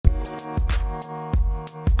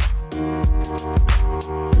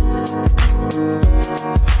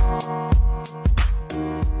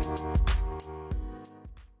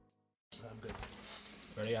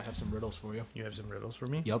for you. You have some riddles for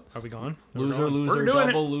me? Yep. Are we going? Loser, loser,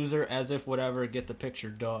 double loser, as if whatever, get the picture,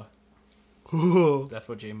 duh. That's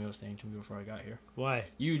what Jamie was saying to me before I got here. Why?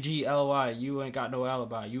 UGLY, you ain't got no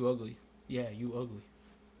alibi, you ugly. Yeah, you ugly.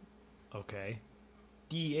 Okay.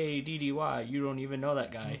 DADDY, you don't even know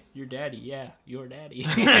that guy. Your daddy, yeah, your daddy.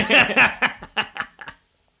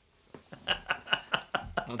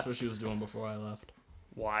 That's what she was doing before I left.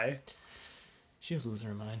 Why? She was losing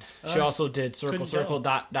her mind. She also did circle, circle,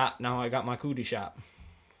 dot, dot. Now I got my cootie shot.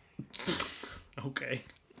 Okay.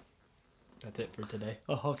 That's it for today.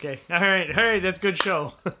 Oh, okay. All right. That's a good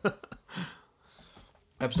show.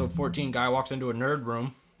 Episode 14, guy walks into a nerd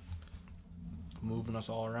room. Moving us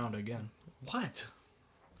all around again. What?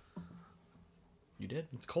 You did?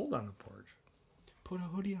 It's cold on the porch. Put a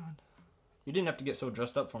hoodie on. You didn't have to get so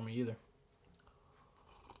dressed up for me either.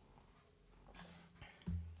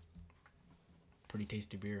 Pretty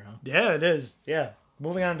tasty beer, huh? Yeah, it is. Yeah.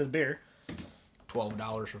 Moving on to the beer.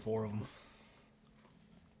 $12 for 4 of them.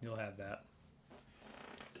 You'll have that.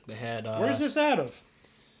 They had... Where's this out of?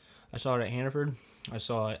 I saw it at Hannaford. I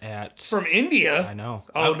saw it at... It's from India. I know.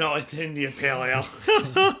 Oh, no, it's India Pale Ale.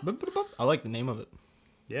 I like the name of it.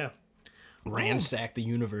 Yeah. Ransack the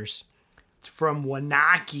universe. It's from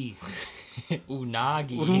Wanaki.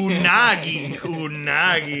 Unagi.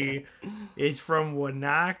 Unagi. It's from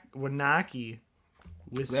Wanaki,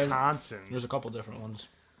 Wisconsin. There's a couple different ones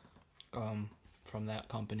from that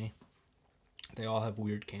company. They all have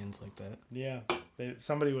weird cans like that. Yeah.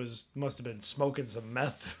 Somebody must have been smoking some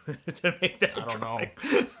meth to make that. I don't know.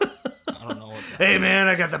 I don't know what that Hey, man,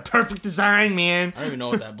 I got the perfect design, man. I don't even know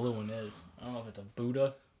what that blue one is. I don't know if it's a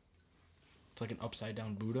Buddha. It's like an upside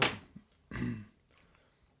down Buddha.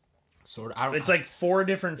 Sort of. It's like 4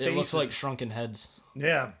 different faces. It looks like shrunken heads.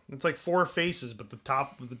 Yeah, it's like 4 faces, but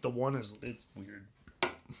the one it's weird.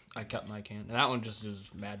 I kept my can. And that one just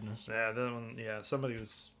is madness. Yeah, that one. Yeah, somebody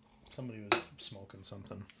was smoking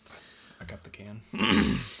something. I kept the can. Thought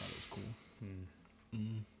it was cool.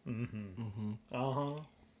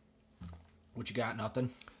 What you got?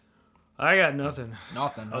 Nothing. I got nothing.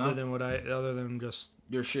 Nothing. Huh? Other than just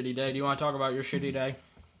your shitty day. Do you want to talk about your shitty day?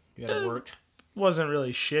 You had work. Wasn't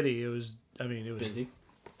really shitty. It was busy.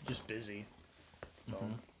 Just busy. So,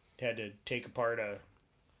 had to take apart a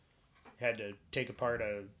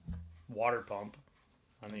water pump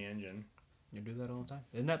on the engine. You do that all the time.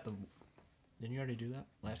 Didn't you already do that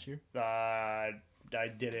last year? I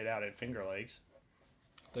did it out at Finger Lakes.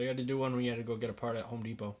 So you had to do one when you had to go get a part at Home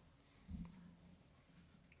Depot.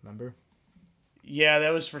 Remember? Yeah,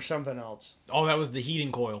 that was for something else. Oh, that was the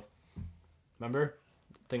heating coil. Remember?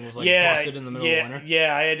 The thing was busted in the middle of winter.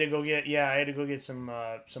 Yeah, I had to go get some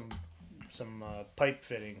pipe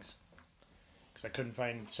fittings. Because I couldn't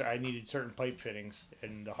find. So I needed certain pipe fittings,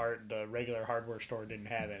 and the regular hardware store didn't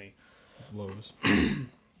have any. Lowe's.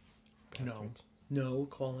 No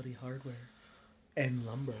quality hardware and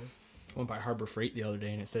lumber. I went by Harbor Freight the other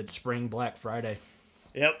day, and it said Spring Black Friday.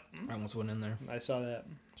 Yep. I almost went in there. I saw that.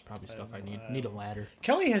 It's probably stuff I need. Need a ladder.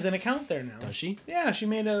 Kelly has an account there now. Does she? Yeah, she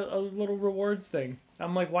made a little rewards thing.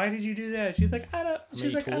 I'm like, why did you do that? She's like, I don't. How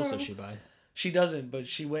many tools does she buy? She doesn't, but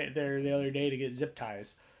she went there the other day to get zip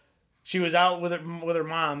ties. She was out with her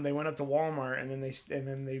mom. They went up to Walmart, and then they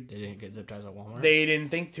didn't get zip ties at Walmart. They didn't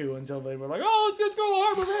think to until they were like, "Oh, let's go to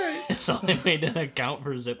Harbor Freight." So they made an account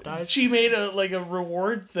for zip ties. She made a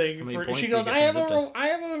rewards thing. She goes, "I have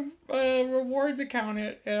a rewards account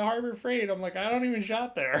at Harbor Freight." I'm like, I don't even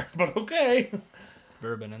shop there, but okay.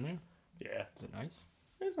 Ever been in there? Yeah. Is it nice?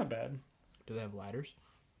 It's not bad. Do they have ladders?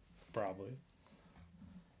 Probably.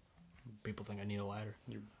 People think I need a ladder.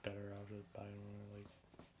 You're better off just buying one like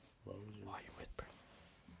Lowe's. Why are you whispering?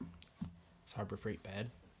 Is Harbor Freight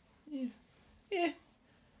bad? Yeah.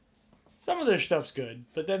 Some of their stuff's good,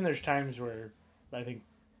 but then there's times where I think,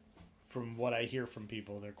 from what I hear from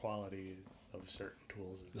people, their quality of certain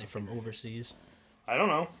tools is. Are they from overseas? I don't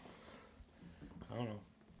know.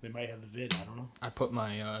 They might have the vid. I don't know. I put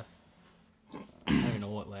my. I don't even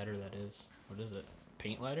know what ladder that is. What is it?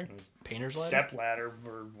 Paint ladder? Painter's ladder? Step ladder.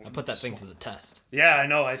 I put that thing to the test. Yeah, I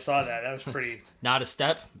know. I saw that. That was pretty. Not a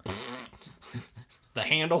step. The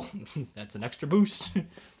handle. That's an extra boost.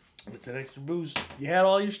 It's an extra boost. You had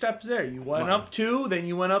all your steps there. You went up 2, then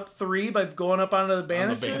you went up 3 by going up onto the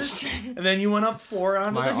banisters, and then you went up 4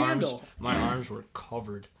 onto the handle. My arms were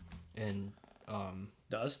covered in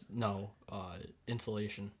dust. No,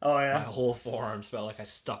 insulation. Oh yeah. My whole forearms felt like I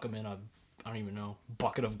stuck them in a, I don't even know,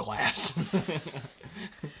 bucket of glass.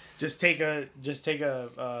 Just take a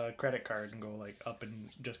credit card and go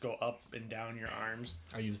go up and down your arms.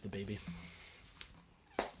 I used the baby.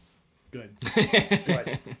 Good.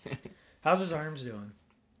 Good. How's his arms doing?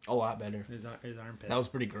 A lot better. His armpit. That was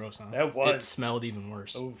pretty gross, huh? That was. It smelled even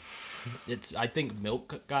worse. Oh. I think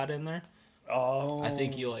milk got in there. Oh. I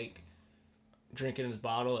think he, like, drinking his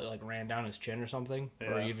bottle, it, like, ran down his chin or something.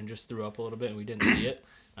 Yeah. Or even just threw up a little bit and we didn't see it.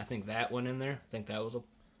 I think that went in there. I think that was a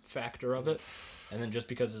factor of it. And then just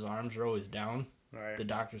because his arms are always down, Right. the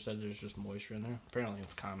doctor said there's just moisture in there. Apparently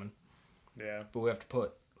it's common. Yeah. But we have to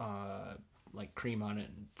put, like, cream on it.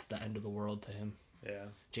 And it's the end of the world to him. Yeah.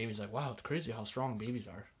 Jamie's like, wow, it's crazy how strong babies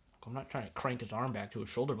are. I'm not trying to crank his arm back to his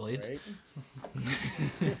shoulder blades. Right?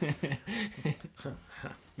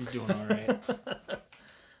 He's doing all right.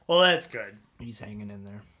 Well, that's good. He's hanging in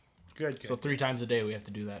there. Good. So 3 times a day we have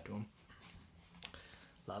to do that to him.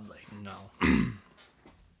 Lovely. No.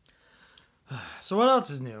 So what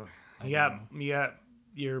else is new? You got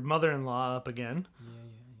your mother-in-law up again.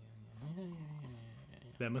 Yeah.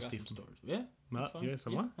 That must Got be some stories. Yeah. You got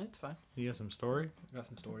some what? That's fine. You got some story? I got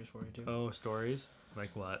some stories for you too. Oh, stories?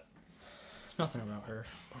 Like what? Nothing about her.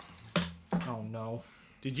 Oh no.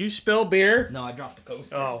 Did you spill beer? No, I dropped the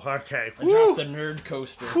coaster. Oh, okay. I dropped the nerd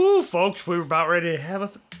coaster. Whew, folks, we were about ready to have a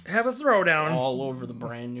throwdown. All over the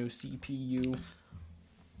brand new CPU.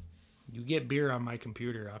 You get beer on my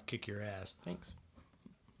computer, I'll kick your ass. Thanks.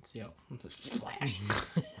 Let's see how. Just splash.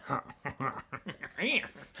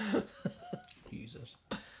 Jesus.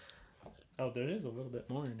 Oh, there is a little bit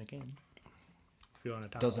more in the can. If you want to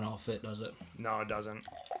talk. Doesn't all fit, does it? No, it doesn't.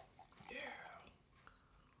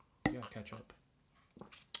 You gotta catch up.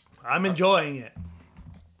 I'm enjoying it.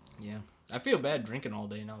 Yeah. I feel bad drinking all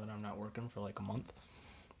day now that I'm not working for like a month.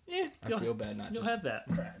 Yeah, I feel bad not you'll just have that.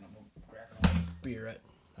 cracking a beer at,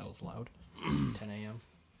 that was loud, 10 a.m.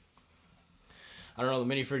 I don't know, the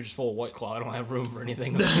mini fridge is full of White Claw. I don't have room for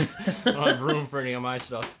anything. I don't have room for any of my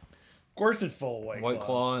stuff. Of course it's full of White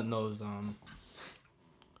Claw and those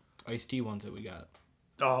iced tea ones that we got.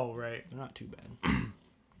 Oh, right. They're not too bad.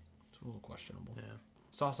 It's a little questionable. Yeah.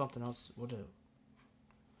 Saw something else.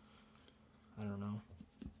 I don't know.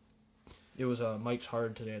 It was Mike's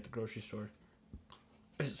Hard today at the grocery store.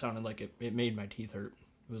 It sounded like it made my teeth hurt.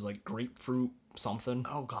 It was like grapefruit something.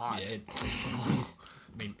 Oh, God. Yeah, it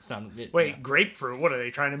made it sound... Wait, grapefruit? What, are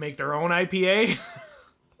they trying to make their own IPA?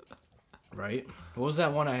 Right? What was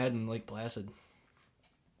that one I had in Lake Placid?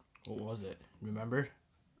 What was it? Remember?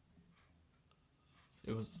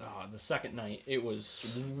 It was the second night. It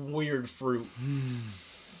was weird fruit.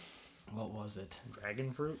 What was it?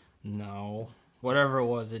 Dragon fruit? No. Whatever it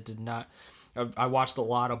was, it did not... I watched a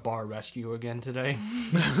lot of Bar Rescue again today.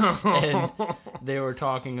 And they were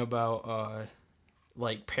talking about,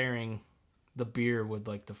 like, pairing the beer with,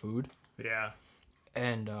 like, the food. Yeah.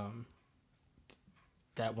 And,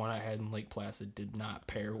 that one I had in Lake Placid did not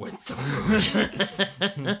pair with the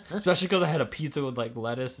food. Especially because I had a pizza with, like,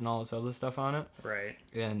 lettuce and all this other stuff on it. Right.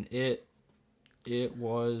 And it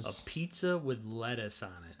was... A pizza with lettuce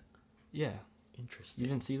on it. Yeah. Interesting. You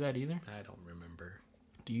didn't see that either? I don't remember.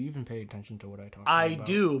 Do you even pay attention to what I talk about? I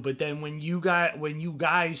do, but then when you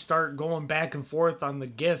guys start going back and forth on the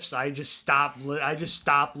gifts, I just stop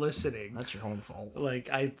listening. That's your own fault. Like,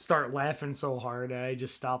 I start laughing so hard, I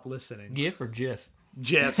just stop listening. GIF or GIF?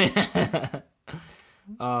 Jeff.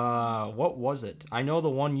 What was it? I know the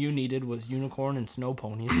one you needed was unicorn and snow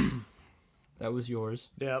ponies. That was yours.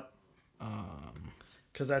 Yep.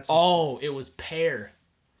 Because that's... Oh, it was pear.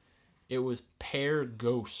 It was pear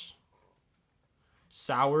ghost.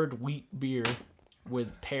 Soured wheat beer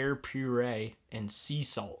with pear puree and sea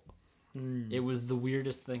salt. It was the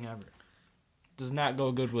weirdest thing ever. Does not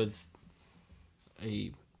go good with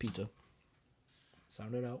a pizza.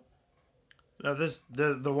 Sound it out. No,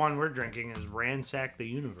 the one we're drinking is Ransack the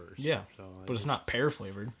Universe. Yeah, so but it's not pear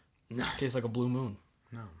flavored. No. It tastes like a blue moon.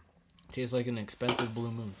 No. It tastes like an expensive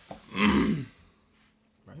blue moon.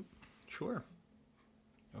 Right? Sure.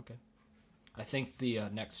 Okay. I think the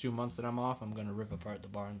next 2 months that I'm off, I'm going to rip apart the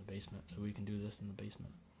bar in the basement so we can do this in the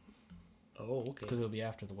basement. Oh, okay. Because it'll be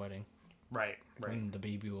after the wedding. Right. And the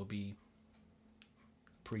baby will be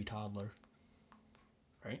pre-toddler.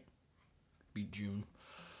 Right? Be June,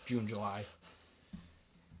 July.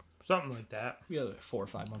 Something like that. Yeah, 4 or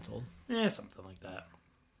 5 months old. Yeah, something like that.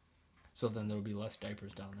 So then there'll be less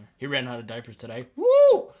diapers down there. He ran out of diapers today.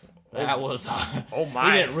 Woo! That was... Oh,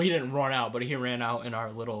 my. We didn't run out, but he ran out in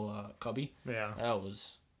our little cubby. Yeah. That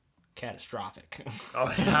was catastrophic.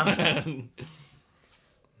 Oh, yeah?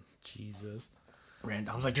 Jesus.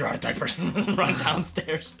 I was like, you're out of diapers. Run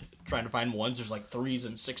downstairs. Trying to find ones. There's like 3s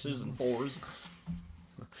and 6s and 4s.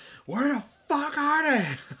 Where the fuck are they?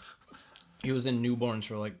 He was in newborns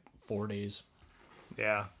for like 4 days.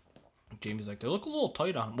 Yeah. Jamie's like, they look a little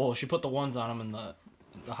tight on him. Well, she put the ones on him, and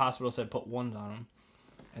the hospital said put ones on him.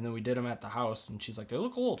 And then we did them at the house, and she's like, they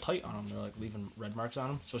look a little tight on them. They're like leaving red marks on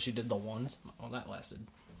them. So she did the ones. Oh, that lasted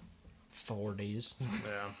 4 days.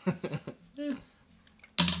 Yeah.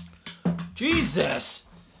 Jesus!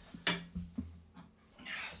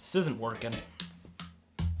 This isn't working.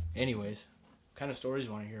 Anyways, what kind of stories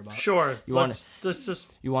you want to hear about? Sure. Let's just.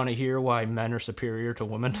 You want to hear why men are superior to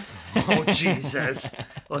women? Oh Jesus!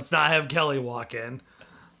 Let's not have Kelly walk in.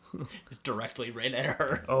 Directly right at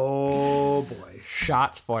her. Oh boy.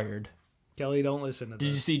 Shots fired. Kelly, don't listen to Did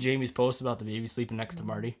you this. see Jamie's post about the baby sleeping next to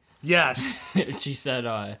Marty? Yes. She said,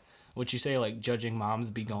 what'd she say, like, judging moms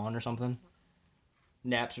be gone or something?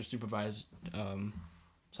 Naps are supervised,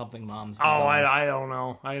 something moms be Oh, gone I don't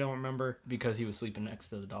know. I don't remember. because he was sleeping next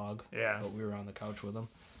to the dog. Yeah. But we were on the couch with him.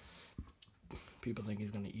 People think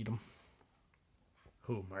he's going to eat him.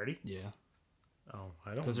 Who, Marty? Yeah. Oh,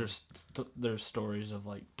 I don't. Because there's stories of,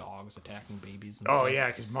 like, dogs attacking babies and Oh stuff. yeah,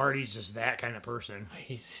 because Marty's just that kind of person.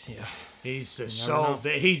 He's, yeah. He's just You never so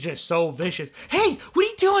know. he's just so vicious. Hey, what are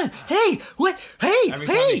you doing? Hey, what?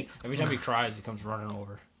 Hey, Every time he cries, he comes running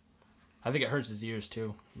over. I think it hurts his ears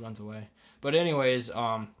too. He runs away. But anyways,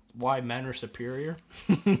 why men are superior?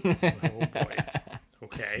 Oh boy.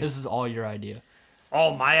 Okay. This is all your idea,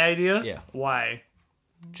 Oh, my idea? Yeah. Why?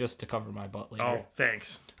 just to cover my butt later. Oh,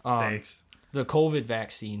 thanks. Um, Thanks. The COVID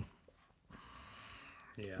vaccine.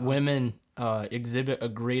 Yeah. Women exhibit a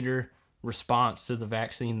greater response to the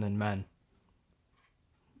vaccine than men.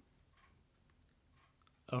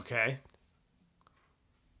 Okay.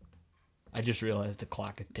 I just realized the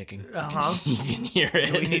clock is ticking. Uh-huh. You can hear it.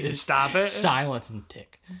 Do we need to stop it? Silence and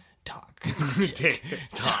tick. Tock. Tick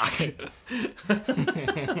tock.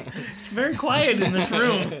 It's very quiet in this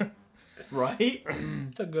room. Right?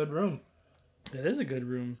 It's a good room. It is a good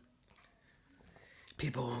room.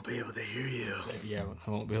 People won't be able to hear you. Yeah,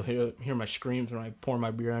 I won't be able to hear my screams when I pour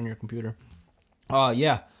my beer on your computer.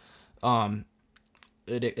 Yeah.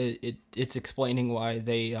 It's explaining why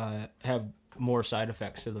they have more side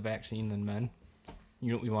effects to the vaccine than men.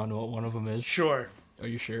 You want to know what one of them is? Sure. Are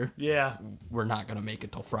you sure? Yeah. We're not gonna make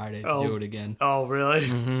it till Friday to Oh. do it again. Oh, really?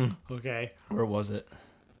 Okay. Where was it?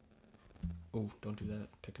 Oh, don't do that.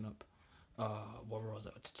 Picking up. Where was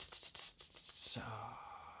it?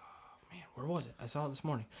 Man, where was it? I saw it this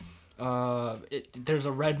morning. There's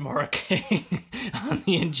a red mark on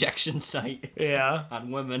the injection site Yeah. on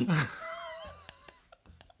women.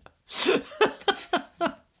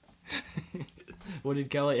 What did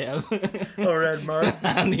Kelly have A red mark.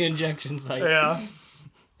 on the injection site? Yeah.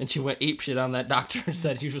 And she went apeshit on that doctor and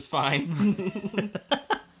said he was fine.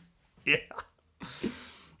 Yeah.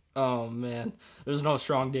 Oh, man. There's no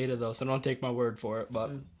strong data, though, so don't take my word for it,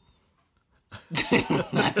 but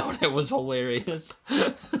I thought it was hilarious.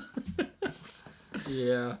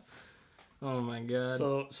 Yeah. Oh, my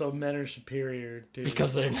God. So men are superior to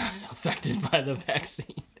Because they're not affected by the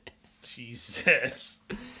vaccine. Jesus.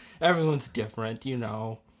 Everyone's different, you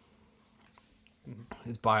know.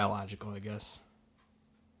 It's biological, I guess.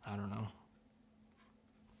 I don't know.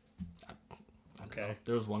 I don't Okay. know.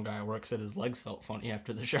 There was one guy at work said his legs felt funny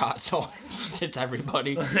after the shot, so it's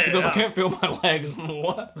everybody. He goes, I Yeah. can't feel my legs.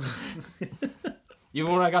 What?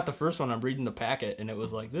 Even when I got the first one, I'm reading the packet, and it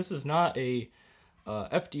was like, this is not a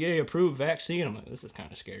FDA-approved vaccine. I'm like, this is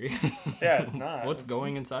kind of scary. Yeah, it's not. What's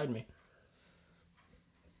going inside me?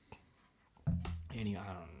 Anyway, I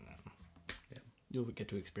don't know. Yeah. You'll get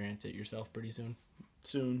to experience it yourself pretty soon.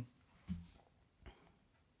 Soon.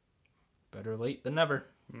 Better late than never.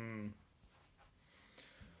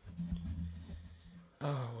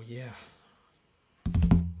 Oh, yeah.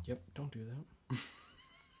 Yep, don't do that.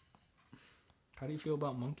 How do you feel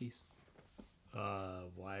about monkeys?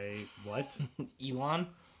 Why? What? Elon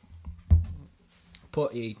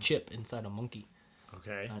put a chip inside a monkey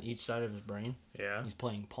Okay. on each side of his brain. Yeah. He's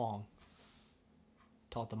playing Pong.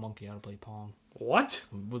 Taught the monkey how to play Pong What?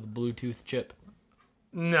 with a Bluetooth chip.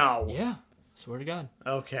 No. Yeah, swear to God.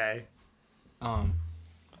 Okay.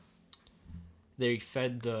 They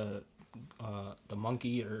fed the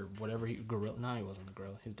monkey or whatever gorilla. No, he wasn't a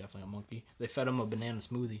gorilla. He was definitely a monkey. They fed him a banana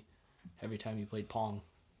smoothie every time he played Pong.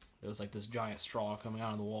 There was like this giant straw coming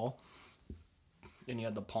out of the wall, and he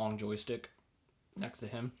had the Pong joystick next to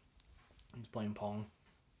him. He was playing Pong.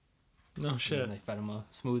 No shit. And they fed him a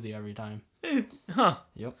smoothie every time. Huh.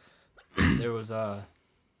 Yep. There was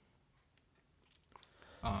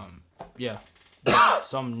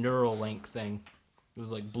some Neuralink thing. It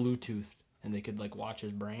was like Bluetooth, and they could like watch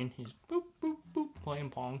his brain. He's boop boop boop playing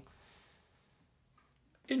Pong.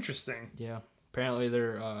 Interesting. Yeah. Apparently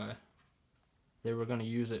they were gonna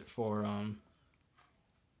use it for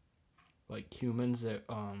like humans that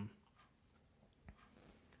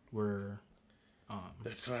were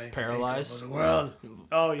paralyzed. The world.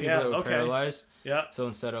 Oh People yeah. that were Okay. paralyzed. Yeah. So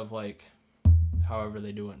instead of like, however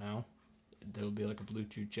they do it now, there'll be like a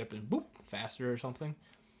Bluetooth chip and boop, faster or something.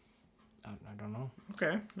 I don't know.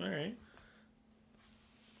 Okay. All right.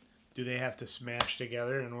 Do they have to smash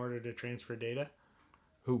together in order to transfer data?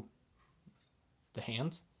 Who? The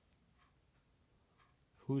hands?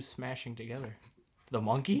 Who's smashing together? The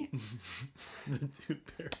monkey? The two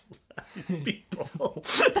paralyzed people. What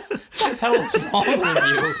the hell is wrong with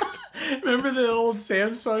you? Remember the old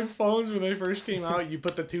Samsung phones when they first came out? You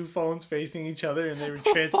put the two phones facing each other and they would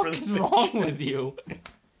transfer What the is wrong with you?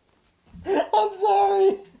 I'm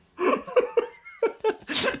sorry. I'm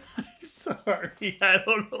sorry. I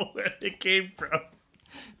don't know where it came from.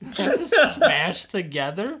 Just smash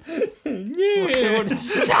together? Yeah.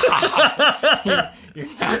 Stop! You're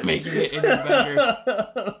not making it any better.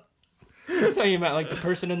 I thought you meant like the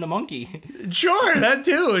person in the monkey. Sure, that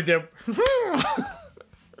too.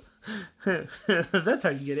 That's how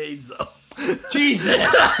you get AIDS, though.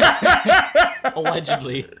 Jesus!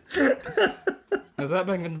 Allegedly. Has that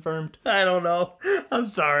been confirmed? I don't know. I'm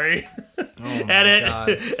sorry. Oh my Edit. God.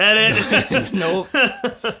 Edit. Nope.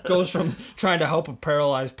 Goes from trying to help a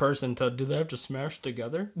paralyzed person to do they have to smash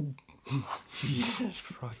together? Jesus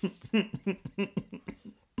Christ. You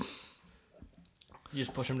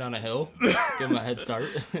just push him down a hill? Give him a head start?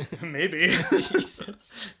 Maybe.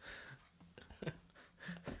 Jesus.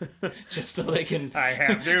 Just so they can... I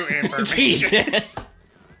have new information. Jesus!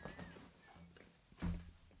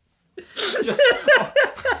 Just,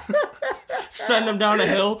 send them down a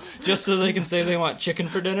hill just so they can say they want chicken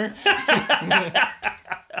for dinner?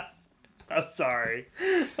 I'm sorry.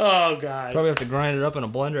 Oh, God. Probably have to grind it up in a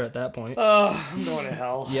blender at that point. Oh, I'm going to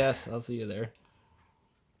hell. Yes, I'll see you there.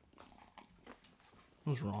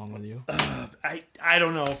 What's wrong with you? I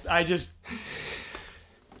don't know. I just...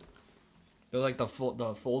 It was like the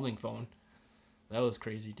folding phone. That was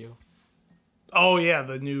crazy too. Oh, yeah.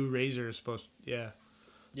 The new Razor is supposed... Yeah.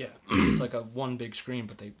 Yeah, it's like a one big screen,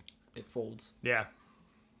 but it folds. Yeah.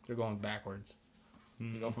 They're going backwards.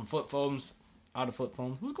 You go from flip phones out of flip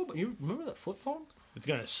phones. You remember that flip phone? It's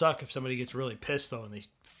going to suck if somebody gets really pissed, though, and they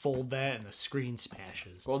fold that and the screen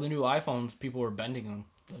smashes. Well, the new iPhones, people were bending them.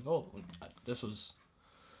 Like, oh, this was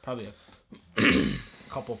probably a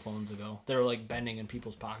couple phones ago. They were like bending in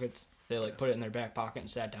people's pockets. They like put it in their back pocket and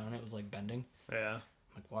sat down. It was like bending. Yeah.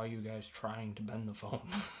 Like, why are you guys trying to bend the phone?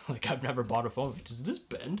 Like, I've never bought a phone. Like, does this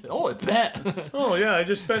bend? Oh, it bent. Oh, yeah. I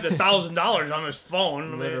just spent $1,000 on this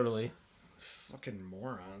phone. Literally. Fucking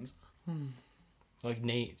morons. Like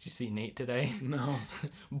Nate. Did you see Nate today? No.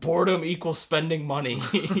 Boredom equals spending money.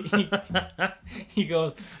 He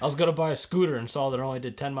goes, I was going to buy a scooter and saw that it only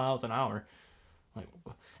did 10 miles an hour. Like,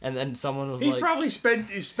 and then someone was He's like... probably spending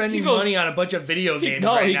He goes- money on a bunch of video games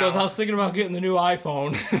No, right he now. goes, I was thinking about getting the new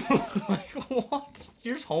iPhone. Like, what?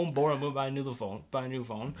 You're just home bored. I'm going to buy a new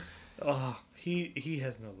phone. Oh, he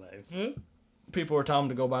has no life. People were telling him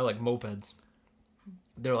to go buy, like, mopeds.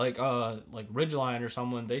 They're like Ridgeline or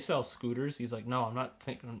someone, they sell scooters. He's like, no, I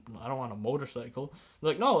don't want a motorcycle.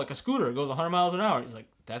 They're like, no, like a scooter. It goes 100 miles an hour. He's like,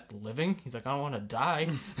 that's living? He's like, I don't want to die.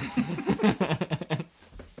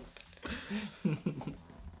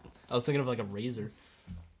 I was thinking of like a Razor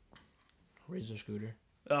scooter.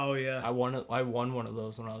 Oh, yeah. I won one of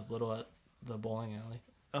those when I was little at the bowling alley.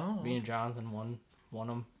 Oh. Me and Jonathan won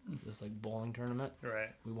them. This like bowling tournament. Right.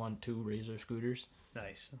 We won 2 Razor scooters.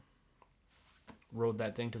 Nice. Rode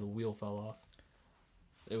that thing till the wheel fell off.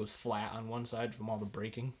 It was flat on one side from all the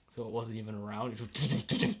braking, so it wasn't even around. It was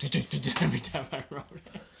every time I rode it.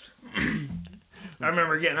 I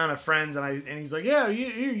remember getting on a friend's and he's like, yeah, you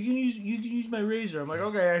can use my Razor. I'm like,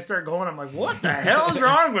 okay. I start going. I'm like, what the hell is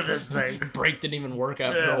wrong with this thing? Brake didn't even work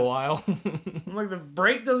after Yeah. a while. I'm like, the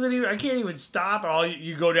brake doesn't even. I can't even stop. All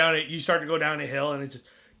you go down it. You start to go down a hill and it's just.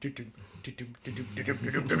 It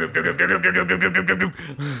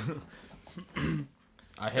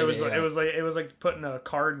was like putting a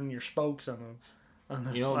card in your spokes on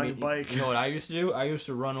your bike. You know what I used to do? I used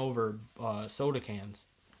to run over soda cans.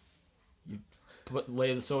 You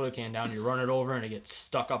lay the soda can down, you run it over, and it gets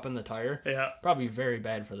stuck up in the tire. Yeah. Probably very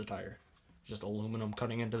bad for the tire. Just aluminum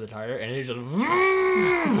cutting into the tire, and it just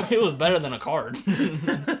it was better than a card.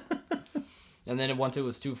 And then once it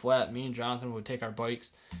was too flat, me and Jonathan would take our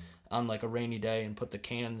bikes on like a rainy day and put the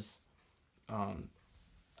cans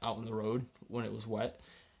out in the road when it was wet,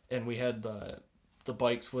 and we had the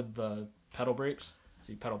bikes with the pedal brakes,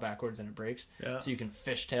 so you pedal backwards and it brakes. Yeah. So you can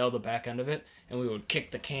fishtail the back end of it, and we would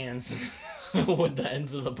kick the cans with the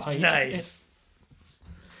ends of the bike. Nice.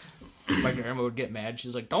 My grandma would get mad.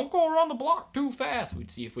 She's like, "Don't go around the block too fast."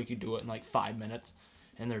 We'd see if we could do it in like 5 minutes.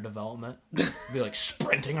 in their development. Be like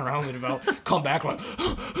sprinting around the development, come back like,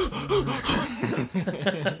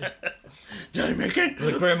 did I make it?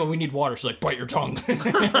 like, Grandma, we need water. She's like, bite your tongue.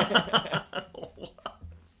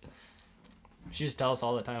 She just tells us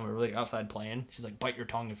all the time. We're like outside playing. She's like, bite your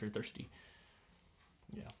tongue if you're thirsty.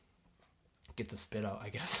 Yeah. Get the spit out, I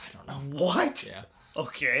guess. I don't know. What? Yeah.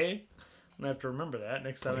 Okay. I'm going to have to remember that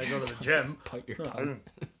next time I go to the gym. Bite your tongue.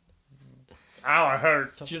 Ow, it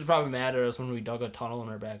hurts. She was probably mad at us when we dug a tunnel in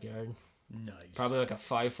our backyard. Nice. Probably like a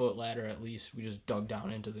 5-foot ladder at least. We just dug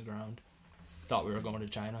down into the ground. Thought we were going to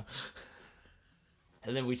China.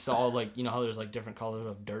 And then we saw, like, you know how there's like different colors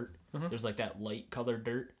of dirt? There's like that light colored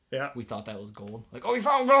dirt. Yeah. We thought that was gold. Like, oh, we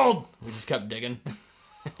found gold! We just kept digging.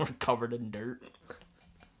 We're covered in dirt.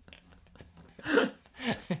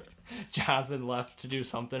 Jonathan left to do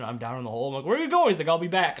something. I'm down in the hole. I'm like, where are you going? He's like, I'll be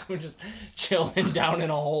back. We're just chilling down in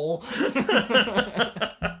a hole.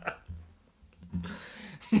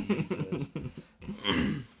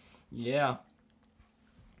 Yeah.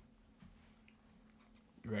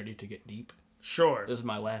 You ready to get deep? Sure. This is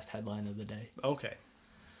my last headline of the day. Okay.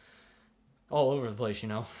 All over the place, you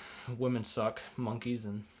know. Women suck, monkeys,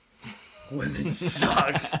 and... Women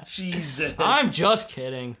suck. Jesus. I'm just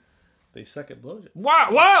kidding. They suck at blowjobs.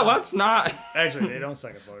 Wow, let's not... Actually, they don't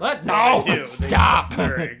suck at blowjobs. What? No, They do. stop.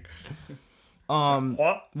 They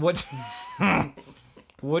suck What?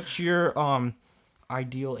 What's your,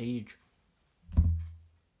 ideal age?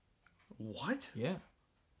 What? Yeah.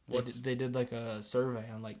 They did like a survey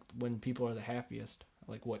on like when people are the happiest.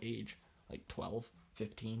 Like what age? Like 12,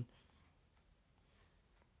 15.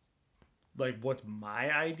 Like, what's my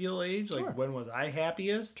ideal age? Sure. Like, when was I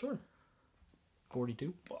happiest? Sure.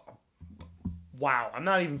 42. Wow, I'm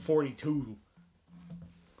not even 42.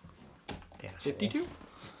 Yeah. 52?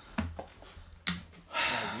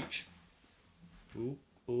 Reach.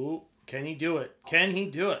 Ooh. Can he do it? Can he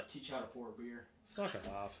do it? Teach you how to pour beer. Fuck it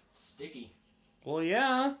off. It's sticky. Well,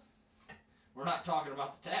 yeah. We're not talking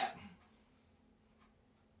about the tap.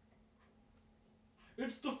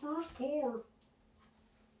 It's the first pour.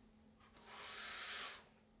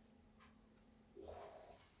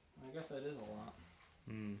 I guess that is a lot.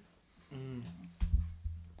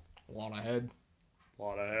 A lot ahead.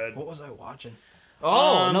 What was I watching?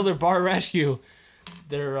 Oh, another bar rescue.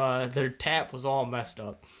 Their tap was all messed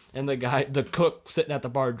up, and the cook sitting at the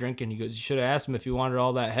bar drinking. He goes, "You should have asked him if he wanted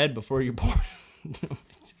all that head before you poured."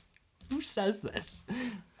 Who says this?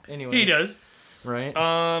 Anyway, He does. right?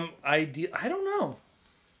 I don't know.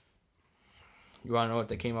 You want to know what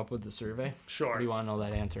they came up with the survey? Sure. Or do you want to know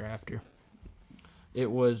that answer after? It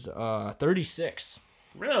was 36.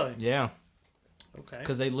 Really? Yeah, Okay.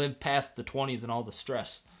 because they lived past the 20s and all the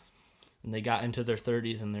stress, and they got into their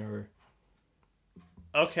 30s and they were.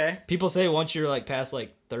 Okay. People say once you're like past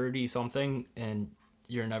like 30 something and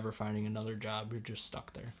you're never finding another job, you're just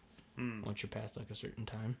stuck there. Once you're past like a certain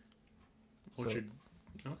time. Okay.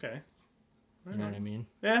 You know what I mean?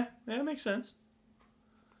 Yeah, makes sense.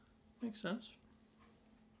 Makes sense.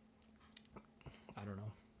 I don't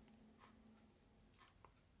know.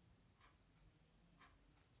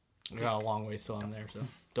 I got a long way still on there, so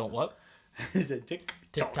don't what? Is it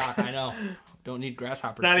TikTok, I know. Don't need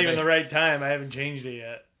grasshoppers. It's not today. even the right time. I haven't changed it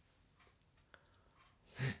yet.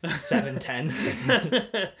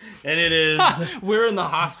 7:10. And it is. We're in the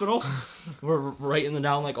hospital. We're writing them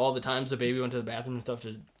down like all the times the baby went to the bathroom and stuff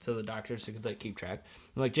to the doctor so they could like keep track.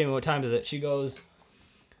 I'm like, Jamie, what time is it? She goes,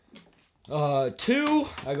 2.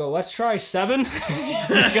 I go, let's try 7.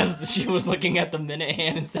 Because she was looking at the minute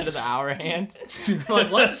hand instead of the hour hand. I'm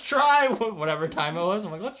like, let's try whatever time it was.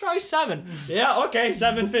 I'm like, let's try 7. Yeah, okay,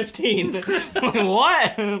 7:15. Like,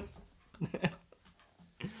 what?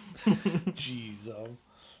 Jeez,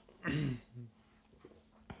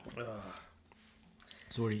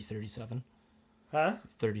 So what are you, 37? Huh?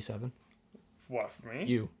 37? What, for me?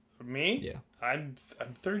 You. For me? Yeah. I'm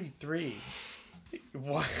 33.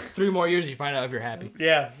 What? 3 more years, you find out if you're happy.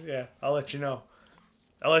 Yeah. I'll let you know.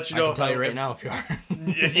 I can tell you right now if you are.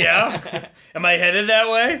 Yeah? Am I headed that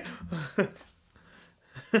way?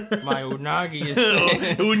 My unagi is...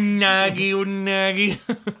 Unagi.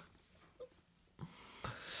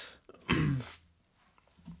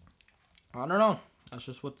 I don't know. That's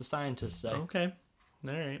just what the scientists say. Okay.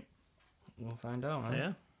 All right. We'll find out. Huh?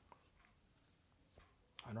 Yeah.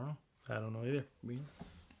 I don't know. I don't know either.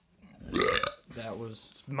 That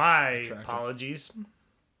was... My Attractive. apologies.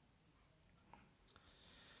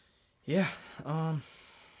 Yeah. I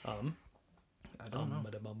don't know.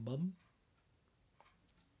 Bum.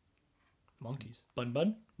 Monkeys.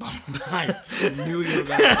 Bun. I knew you were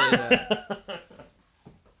going to say that.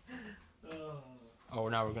 Oh,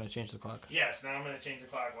 now we're gonna change the clock. Yes, now I'm going to change the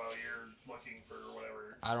clock while you're looking for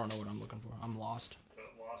whatever. I don't know what I'm looking for. I'm lost. Got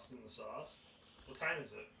lost in the sauce. What time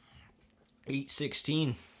is it?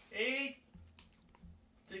 8:16. 8:16.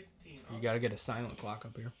 You gotta get a silent clock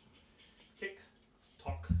up here. Tick,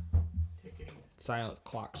 tock, ticking. Silent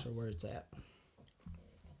clocks are where it's at.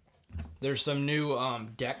 There's some new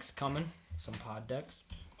decks coming. Some pod decks.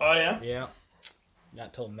 Oh, yeah? Yeah.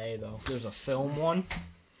 Not till May, though. There's a film one.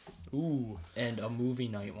 Ooh. And a movie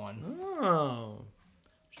night one. Oh.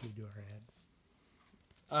 Should we do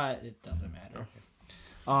our ad? It doesn't matter.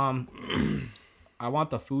 Okay. I want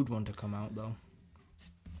the food one to come out, though.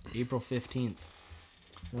 April 15th.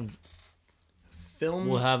 Film.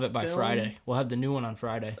 We'll have it by Friday. We'll have the new one on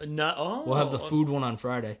Friday. We'll have the food one on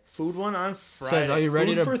Friday. Food one on Friday. Says, are you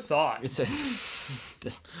ready food to... for thought. It says...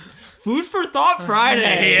 Food for Thought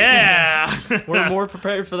Friday. Yeah. We're more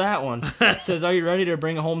prepared for that one. It says, are you ready to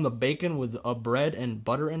bring home the bacon with a bread and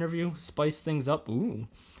butter interview? Spice things up. Ooh.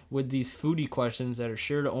 With these foodie questions that are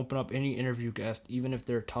sure to open up any interview guest, even if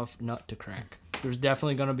they're a tough nut to crack. There's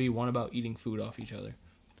definitely going to be one about eating food off each other.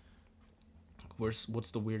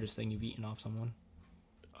 What's the weirdest thing you've eaten off someone?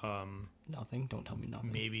 Nothing. Don't tell me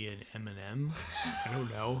nothing. Maybe an M&M. I don't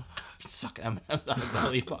know. Suck M&M's out of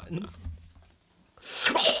belly buttons.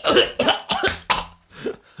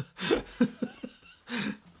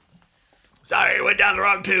 Sorry, went down the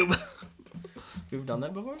wrong tube. You've done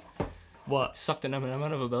that before? What? Sucked an M&M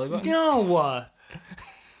out of a belly button? No.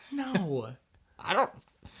 No. I don't.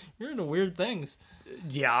 You're into weird things.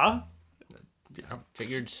 Yeah. I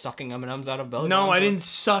figured sucking M&Ms out of belly buttons. No, I didn't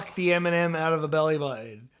suck the M&M out of a belly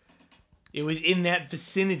button. It was in that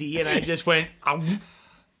vicinity, and I just went. Ow.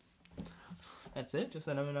 That's it? Just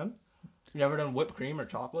an M&M? You never done whipped cream or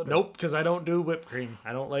chocolate? Or... Nope, because I don't do whipped cream.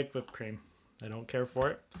 I don't like whipped cream. I don't care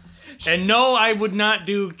for it. And no, I would not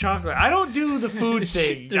do chocolate. I don't do the food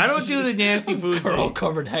thing. I don't do the nasty food Girl thing.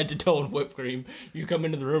 covered head to toe in whipped cream. You come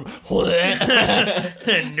into the room.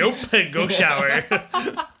 Nope, go shower.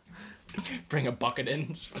 Bring a bucket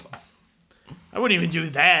in. I wouldn't even do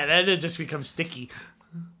that. That'd just become sticky.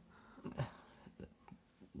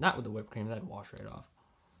 Not with the whipped cream. That'd wash right off.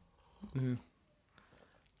 Mm.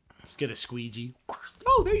 Let's get a squeegee.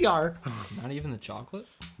 Oh, there you are. Not even the chocolate?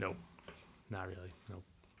 Nope. Not really. Nope.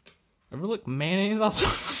 Ever lick mayonnaise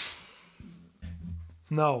off?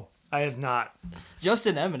 No, I have not. Just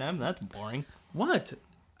an M&M? That's boring. What?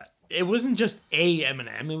 It wasn't just a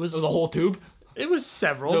M&M. It was a whole tube? It was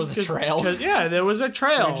several. There was a trail? Yeah, there was a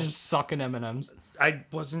trail. You're just sucking M&Ms. I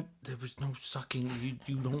wasn't. There was no sucking.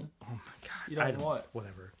 You don't. Oh my god. You don't what?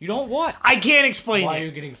 Whatever. You don't what? I can't explain Why it. are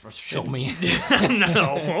you getting frustrated? Show me.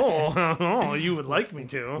 No. Oh, you would like me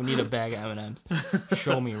to. We need a bag of M&Ms.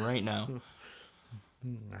 Show me right now.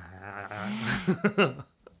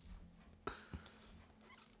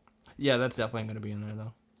 Yeah, that's definitely going to be in there,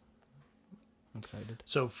 though. I'm excited.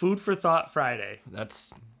 So, Food for Thought Friday.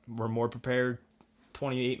 We're more prepared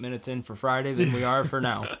 28 minutes in for Friday than we are for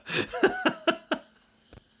now.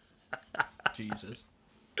 Jesus.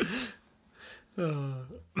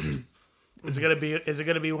 Is it gonna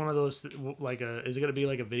be one of those is it gonna be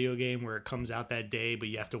like a video game where it comes out that day but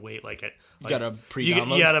you have to wait you gotta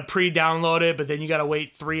pre-download? You gotta pre-download it, but then you gotta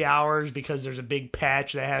wait 3 hours because there's a big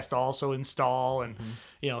patch that has to also install, and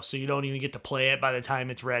so you don't even get to play it by the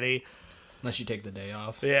time it's ready. Unless you take the day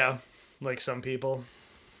off. Yeah, like some people.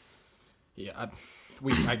 Yeah,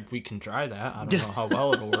 we can try that. I don't know how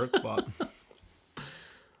well it'll work, but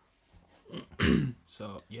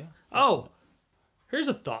so yeah. Oh, here's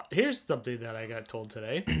a thought. Here's something that I got told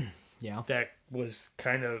today. Yeah. That was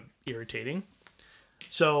kind of irritating.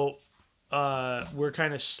 So, we're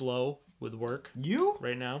kind of slow with work. You?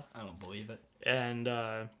 Right now. I don't believe it.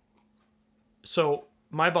 And so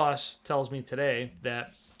my boss tells me today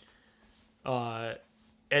that, and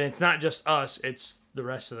it's not just us; it's the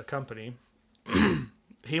rest of the company.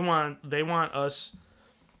 They want us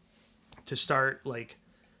to start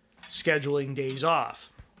scheduling days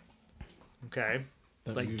off. Okay.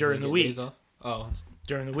 Don't During the week. Days off? Oh.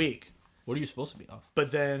 During the week. What are you supposed to be off?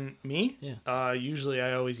 But then me? Yeah. Usually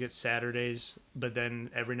I always get Saturdays, but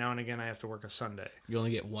then every now and again I have to work a Sunday. You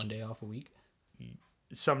only get one day off a week?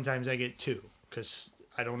 Sometimes I get 2 because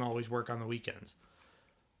I don't always work on the weekends.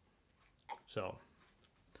 So.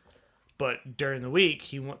 But during the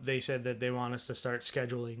week, they said that they want us to start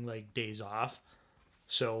scheduling days off.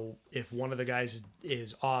 So if one of the guys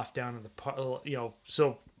is off down in the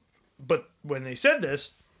but when they said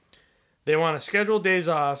this, they want to schedule days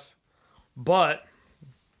off, but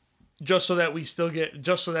just so that we still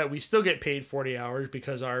get paid 40 hours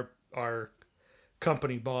because our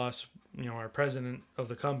company boss, our president of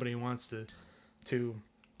the company wants to to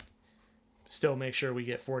still make sure we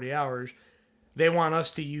get 40 hours. They want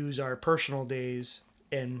us to use our personal days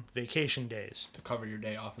and vacation days To cover your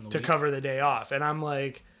day off in the to week. cover the day off. And I'm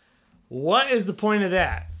like, what is the point of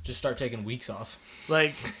that? Just start taking weeks off.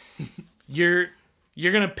 Like, you're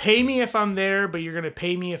gonna pay me if I'm there, but you're gonna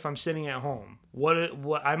pay me if I'm sitting at home. What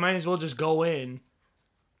I might as well just go in.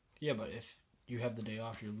 Yeah, but if you have the day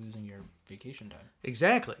off, you're losing your vacation time.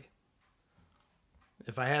 Exactly.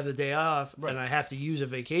 If I have the day off Right. and I have to use a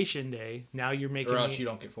vacation day, now you're making Or else me, you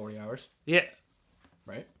don't get 40 hours, yeah,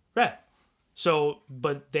 right? right. So,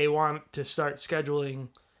 but they want to start scheduling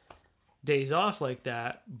days off like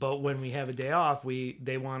that. But when we have a day off,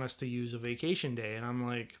 they want us to use a vacation day, and I'm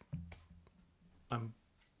like, I'm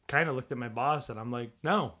kind of looked at my boss and I'm like,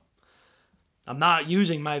 no, I'm not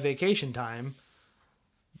using my vacation time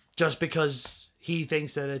just because he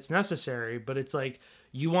thinks that it's necessary. But it's like,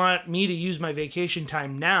 you want me to use my vacation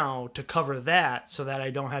time now to cover that so that I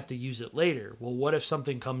don't have to use it later. Well, what if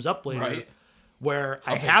something comes up later Right. where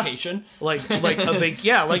I Vacation? have like a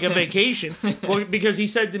like a vacation? Well, because he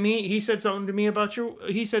said something to me about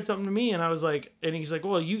he said something to me, and I was like, and he's like,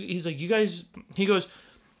 well, he's like, you guys, he's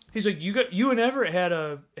like, you and Everett had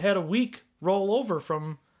a week roll over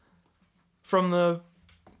from the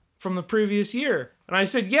previous year. And I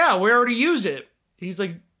said, yeah, we already use it. He's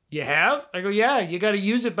like, you have? I go, yeah, you got to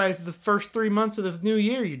use it by the first 3 months of the new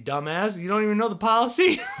year, you dumbass. You don't even know the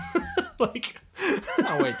policy? Like,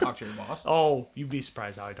 Oh, wait, talk to your boss. oh, you'd be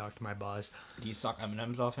surprised how I talk to my boss. Do you suck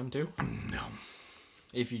M&Ms off him too? No.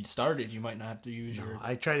 If you started, you might not have to use your...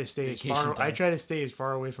 I try to stay Vacation time. as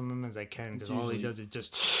far away from him as I can, because all he usually- does is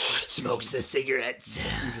just smokes the cigarettes.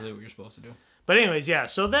 That's usually what you're supposed to do. But anyways, yeah,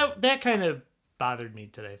 so that kind of bothered me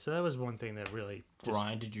today. So that was one thing that really just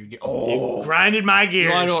Grinded your gear. Oh! grinded my gears.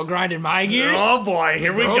 You want to know what grinded my gears? Oh boy,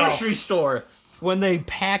 here we go. Grocery store. When they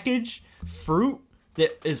package fruit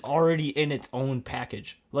that is already in its own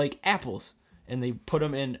package, like apples, and they put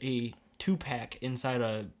them in a 2-pack inside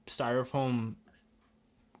a styrofoam,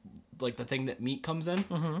 like the thing that meat comes in.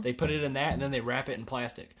 Mm-hmm. They put it in that, and then they wrap it in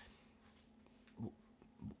plastic.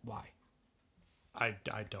 Why? I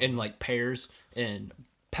don't. And like pears and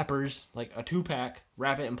peppers, like a 2-pack,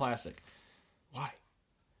 wrap it in plastic. Why?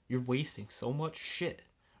 You're wasting so much shit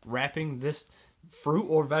wrapping this fruit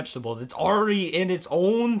or vegetable that's already in its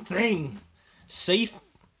own thing, safe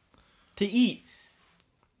to eat.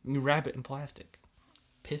 You wrap it in plastic.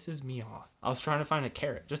 Pisses me off. I was trying to find a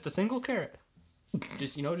carrot, just a single carrot.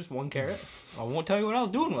 Just one carrot. I won't tell you what I was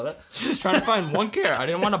doing with it. Just trying to find one carrot. I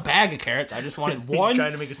didn't want a bag of carrots. I just wanted one.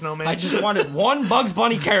 Trying to make a snowman. I just wanted one Bugs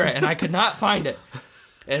Bunny carrot, and I could not find it.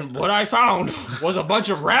 And what I found was a bunch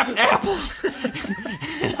of wrapped apples.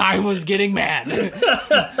 And I was getting mad.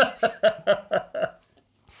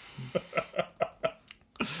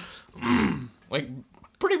 Like,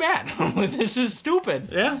 pretty bad. This is stupid.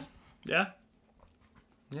 Yeah.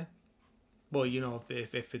 Well,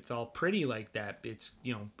 if it's all pretty like that, it's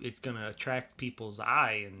it's gonna attract people's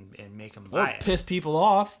eye and make them Or buy it. piss people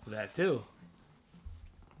off. That too.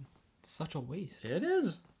 It's such a waste. It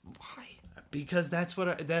is. Why? Because that's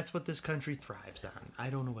what this country thrives on. I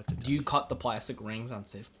don't know what to do. Do you cut the plastic rings on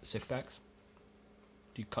six-packs?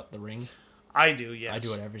 Do you cut the ring? I do. Yes. I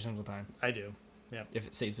do it every single time. I do. Yep. If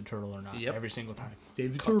it saves a turtle or not. Yep. Every single time.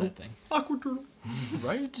 Save the Cut turtle. that thing. Awkward turtle.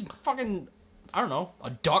 Right? It's fucking, I don't know, a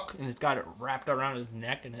duck, and it's got it wrapped around his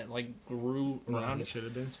neck, and it, like, grew around He it. should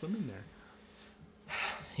have been swimming there.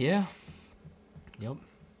 Yeah. Yep.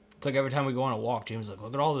 It's like every time we go on a walk, James is like,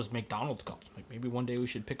 look at all those McDonald's cups. Like, maybe one day we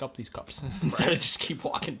should pick up these cups instead of just keep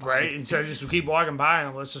walking by. Right. Instead of just keep walking by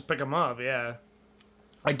and let's just pick them up. Yeah.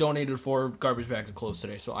 I donated 4 garbage bags of clothes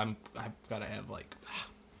today, so I've got to have, like,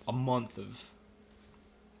 a month of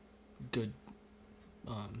good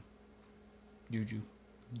juju.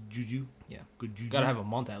 Juju. Yeah. Good juju. Gotta have a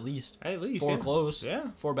month at least. At least 4 yeah. clothes. Yeah.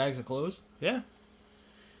 4 bags of clothes. Yeah.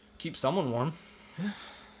 Keep someone warm. Do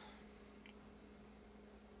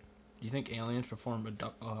you think aliens perform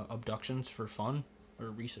abductions for fun or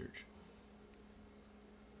research?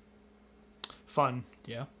 Fun.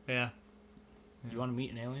 Yeah. Yeah. You want to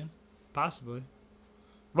meet an alien? Possibly.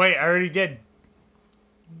 Wait, I already did.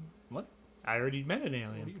 What? I already met an What are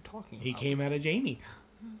alien. you talking about? He came out of Jamie.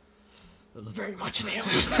 It was very much an alien.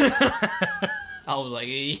 I was like,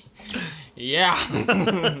 yeah.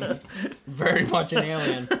 Very much an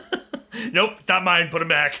alien. Nope, it's not mine. Put him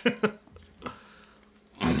back.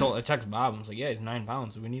 I texted Bob. I was like, yeah, he's 9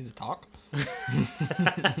 pounds. Do we need to talk?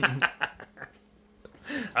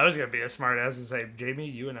 I was gonna be a smart ass and say, Jamie,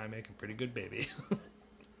 you and I make a pretty good baby.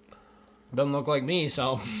 Doesn't look like me,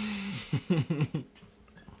 so.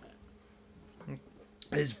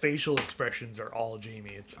 His facial expressions are all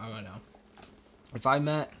Jamie. It's Oh, I know. If I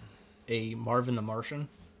met a Marvin the Martian,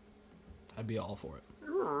 I'd be all for it.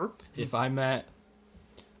 If I met,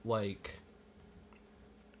 like,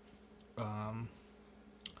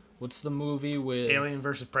 what's the movie with Alien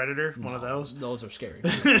versus Predator. One of those. Those are scary.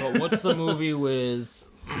 But what's the movie with?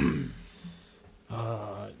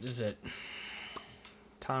 Is it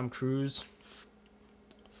Tom Cruise?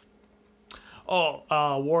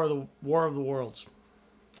 Oh, War of the Worlds.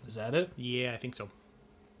 Is that it? Yeah, I think so.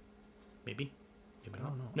 Maybe. Maybe I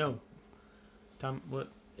not. don't know. No. Tom. What?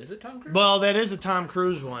 Is it Tom Cruise? Well, that is a Tom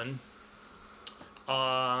Cruise one.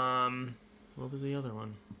 What was the other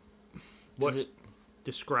one? What? Is it?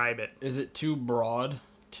 Describe it. Is it too broad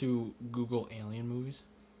to Google alien movies?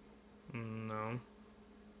 No.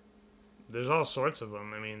 There's all sorts of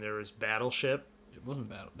them. I mean, there was Battleship. It wasn't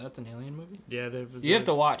bad. That's an alien movie. Yeah, there was. You have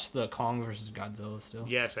to watch the Kong versus Godzilla still.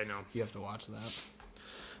 Yes, I know. You have to watch that.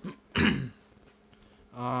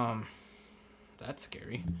 That's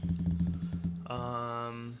scary.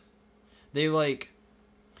 They like,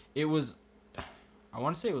 it was. I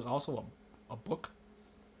want to say it was also a book.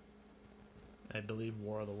 I believe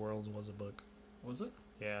War of the Worlds was a book. Was it?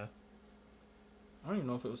 Yeah. I don't even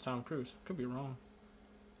know if it was Tom Cruise. Could be wrong.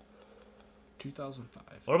 2005.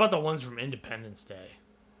 What about the ones from Independence Day?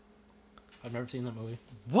 I've never seen that movie.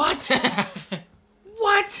 What?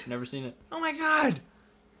 What? Never seen it. Oh my god.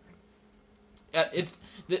 It's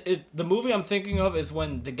the movie I'm thinking of is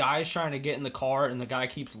when the guy's trying to get in the car and the guy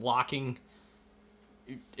keeps locking.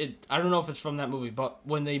 I don't know if it's from that movie, but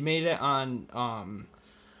when they made it on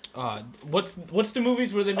what's the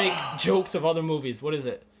movies where they make jokes of other movies? What is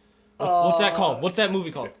it? What's that called? What's that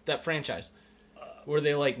movie called? That franchise where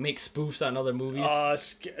they like make spoofs on other movies.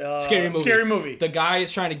 Scary movie. Scary movie. The guy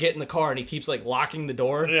is trying to get in the car and he keeps like locking the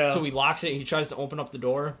door. Yeah. So he locks it and he tries to open up the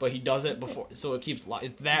door, but he does it before, so it keeps.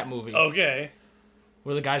 It's that movie. Okay.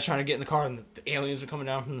 Where the guy's trying to get in the car and the aliens are coming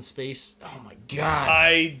down from the space. Oh my god.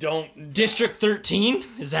 I don't. District 13?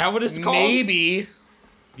 Is that what it's called? Maybe.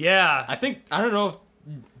 Yeah. I don't know if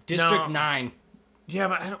District 9. Yeah,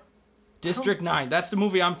 but I don't. District 9. That's the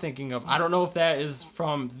movie I'm thinking of. I don't know if that is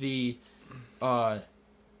from the I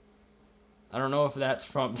don't know if that's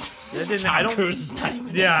from Tom Cruise is not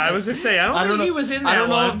even Yeah, I was gonna say I don't think he was in that I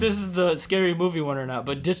don't know one. if this is the scary movie one or not,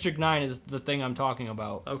 but District 9 is the thing I'm talking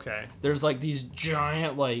about. Okay. There's like these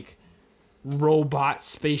giant like robot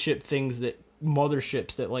spaceship things that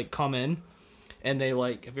motherships that like come in and they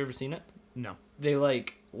like, have you ever seen it? No. They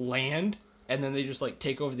like land and then they just like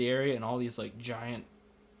take over the area and all these like giant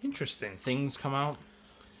Interesting. things come out.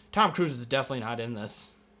 Tom Cruise is definitely not in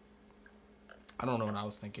this. I don't know what I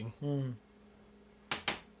was thinking.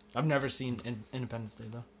 I've never seen Independence Day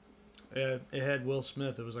though. It had Will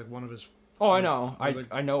Smith. It was like one of his. Oh, I know.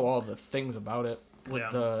 Like, I know all the things about it. With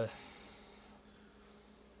the.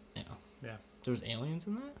 Yeah. Yeah. There was aliens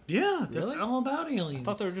in that? Yeah, that's Really? all about aliens. I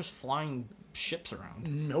thought they were just flying ships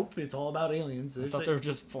around. Nope, it's all about aliens. I thought they were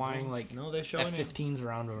just flying like no, they show F-15s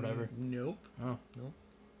around or whatever. Nope. Oh, Nope.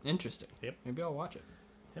 Interesting. Yep. Maybe I'll watch it.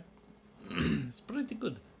 It's pretty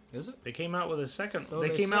good. Is it? They came out with a second. So they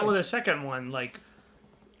they came say. out with a second one. Like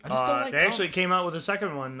I just don't like they Tom. actually came out with a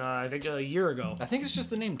second one. I think a year ago. I think it's just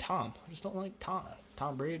the name Tom. I just don't like Tom.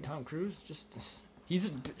 Tom Brady, Tom Cruise.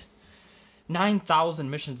 He's 9,000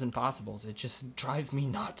 Missions Impossibles. It just drives me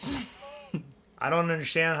nuts. I don't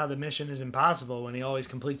understand how the mission is impossible when he always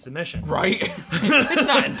completes the mission. Right? It's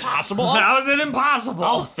not impossible. How is it impossible?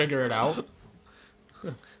 I'll figure it out.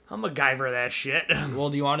 I'm a guy for that shit. Well,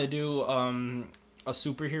 do you want to do a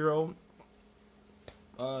superhero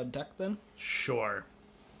deck then? Sure.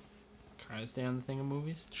 Kind of stay on the thing of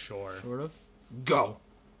movies? Sure. Sort of. Go.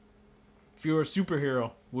 If you were a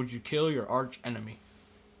superhero, would you kill your arch enemy?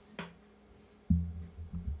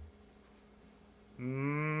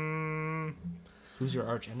 Who's your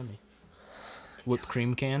arch enemy? Whipped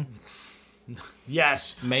cream can?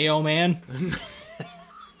 Yes. Mayo man?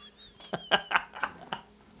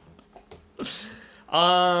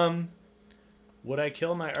 Would I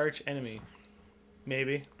kill my arch enemy?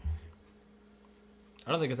 Maybe.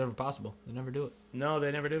 I don't think it's ever possible. They never do it. No,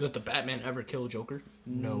 they never do. Does the Batman ever kill Joker?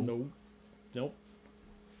 Nope. Nope.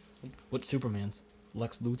 What's Superman's?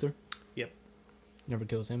 Lex Luthor? Yep. Never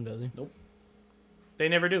kills him, does he? Nope. They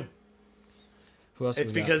never do. Who else?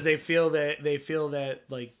 It's because they feel that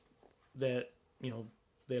like that, you know,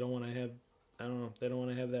 they don't want to have, I don't know, they don't want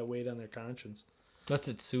to have that weight on their conscience. That's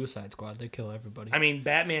its Suicide Squad. They kill everybody. I mean,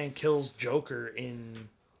 Batman kills Joker in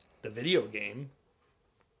the video game,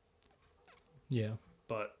 yeah.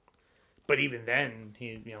 but even then,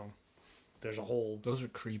 you know, there's a whole. Those are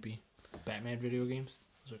creepy. Batman video games?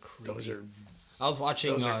 Those are creepy. Those are. I was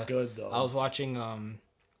watching. Those are good though. I was watching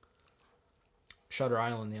Shutter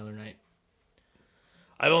Island the other night.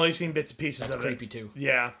 I've only seen bits and pieces That's of creepy it. too.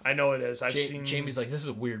 Yeah, I know it is. I've seen. Jamie's like, this is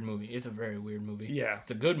a weird movie. It's a very weird movie. Yeah,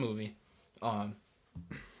 it's a good movie.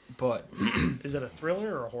 But is it a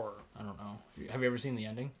thriller or a horror? I don't know. Have you ever seen the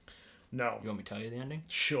ending? No. You want me to tell you the ending?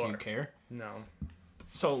 Sure. Do you care? No.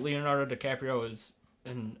 So Leonardo DiCaprio is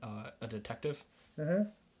a detective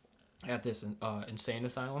at this insane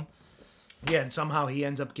asylum. Yeah, and somehow he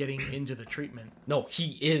ends up getting into the treatment. No,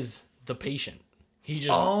 he is the patient. He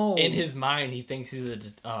just in his mind he thinks he's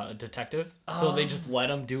a detective, so they just let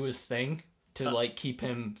him do his thing to like keep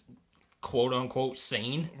him quote unquote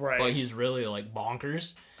sane. Right. But he's really like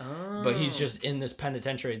bonkers. But he's just in this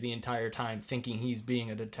penitentiary the entire time thinking he's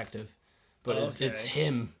being a detective, but it's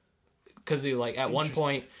him. Because he like at one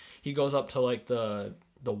point he goes up to like the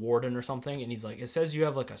warden or something, and he's like, it says you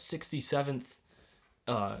have like a 67th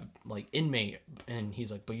like inmate, and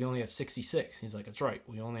he's like, but you only have 66. He's like, that's right,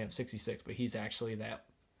 we only have 66, but he's actually that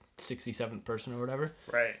 67th person or whatever.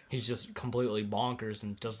 Right. He's just completely bonkers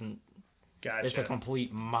and doesn't. Gotcha. It's a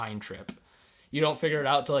complete mind trip. You don't figure it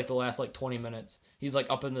out till like the last like 20 minutes. He's like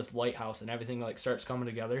up in this lighthouse and everything like starts coming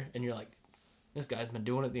together, and you're like, this guy's been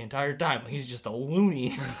doing it the entire time. Like, he's just a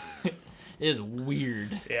loony. It is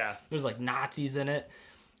weird. Yeah. There's like Nazis in it,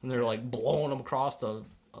 and they're like blowing them across the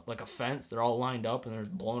like a fence. They're all lined up, and they're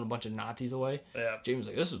blowing a bunch of Nazis away. Yeah. James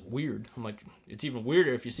like, this is weird. I'm like, it's even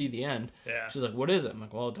weirder if you see the end. Yeah. She's like, what is it? I'm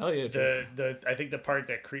like, well, I'll tell you. I think the part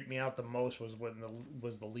that creeped me out the most was when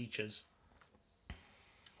the leeches.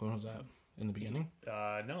 When was that? In the beginning?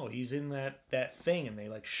 No, he's in that thing, and they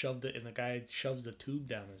like shoved it, and the guy shoves the tube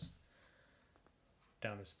down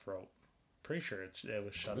his throat. Pretty sure it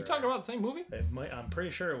was Shutter. We talking about the same movie? I'm pretty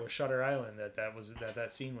sure it was Shutter Island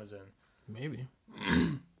that scene was in. Maybe.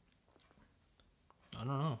 I don't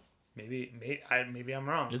know. Maybe I'm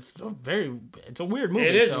wrong. It's a weird movie.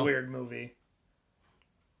 It is a weird movie.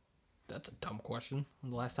 That's a dumb question. When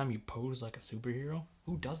the last time you posed like a superhero?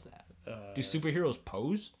 Who does that? Do superheroes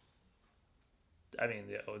pose? I mean,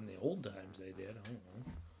 in the old times they did. I don't know.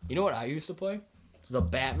 You know what I used to play? The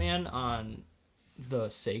Batman on the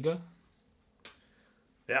Sega.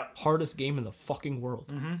 Yeah. Hardest game in the fucking world.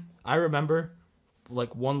 Mm-hmm. I remember,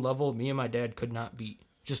 like, one level me and my dad could not beat.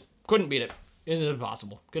 Just couldn't beat it. It's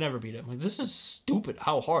impossible. Could never beat it. I'm like, this is stupid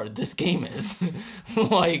how hard this game is.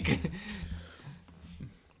 Like,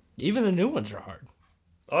 even the new ones are hard.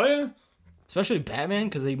 Oh, yeah? Especially Batman,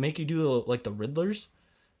 because they make you do, the Riddlers.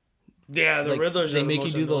 Yeah, the like, Riddlers. They make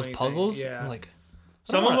you do those puzzles. Thing. Yeah. I'm like,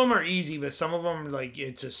 some of them are easy, but some of them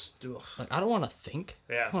it just. Ugh. Like, I don't want to think.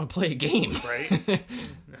 Yeah. I want to play a game. Right.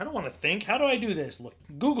 I don't want to think. How do I do this? Look,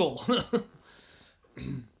 Google.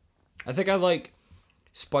 I think I like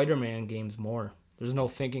Spider-Man games more. There's no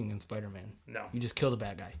thinking in Spider-Man. No. You just kill the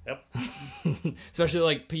bad guy. Yep. Especially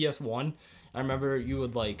like PS1. I remember you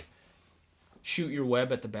would like shoot your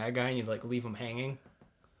web at the bad guy and you'd like leave him hanging.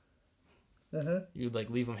 You'd like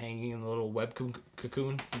leave him hanging in the little web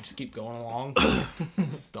cocoon and just keep going along.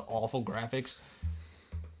 The awful graphics.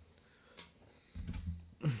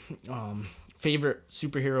 Favorite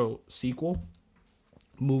superhero sequel?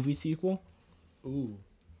 Movie sequel? Ooh.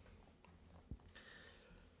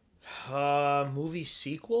 Movie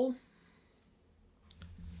sequel?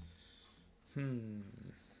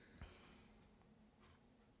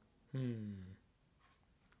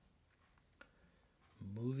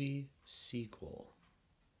 Movie sequel.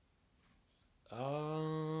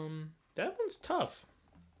 That one's tough.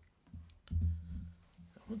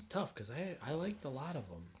 That one's tough because I liked a lot of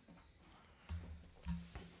them.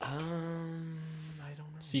 I don't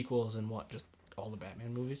know. Sequels in what? Just all the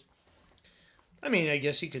Batman movies? I mean, I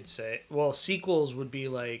guess you could say. Well, sequels would be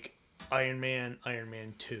like Iron Man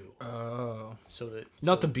 2. Oh. So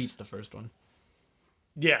Nothing beats the first one.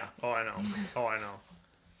 Yeah. Oh, I know.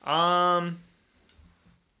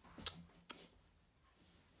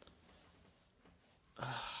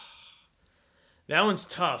 That one's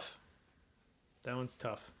tough. I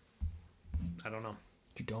don't know.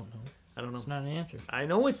 You don't know? I don't know. It's not an answer. I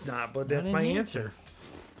know it's not, but that's my answer.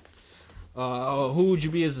 Who would you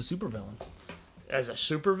be as a supervillain? As a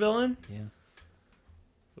supervillain?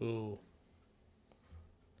 Yeah. Ooh.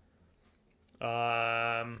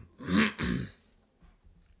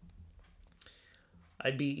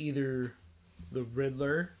 I'd be either the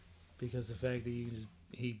Riddler, because the fact that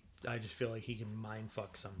I just feel like he can mind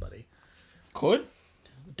fuck somebody. Could?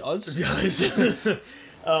 Does?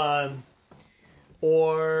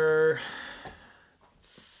 Or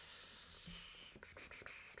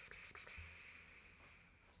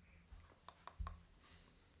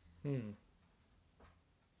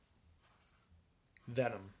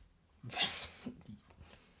Venom.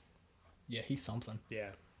 Yeah, he's something. Yeah.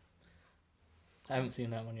 I haven't seen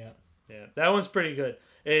that one yet. Yeah, that one's pretty good.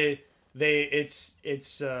 It's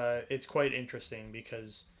quite interesting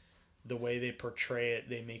because the way they portray it,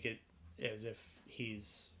 they make it as if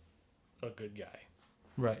he's a good guy.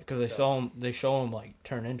 Right, because they show him like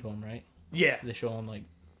turn into him, right? Yeah, They show him like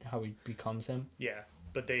how he becomes him. yeah,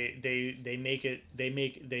 but they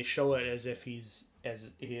show it as if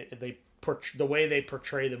the way they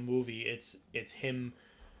portray the movie. It's him.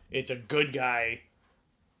 It's a good guy.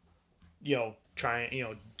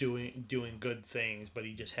 Trying doing good things, but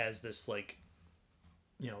he just has this like,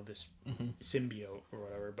 this symbiote or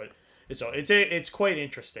whatever. But it's quite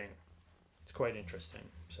interesting. It's quite interesting.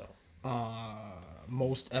 So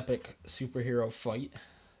Most epic superhero fight.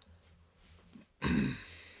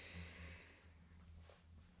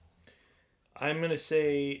 I'm gonna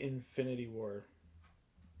say Infinity War.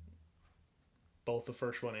 Both the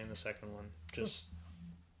first one and the second one. Just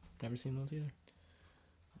never seen those either.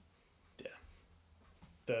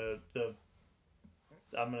 the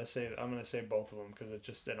I'm gonna say both of them because it's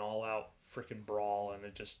just an all out freaking brawl, and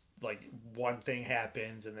it just like one thing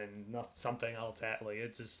happens and then something else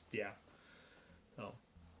it's just So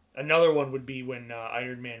another one would be when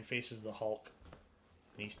Iron Man faces the Hulk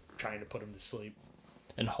and he's trying to put him to sleep.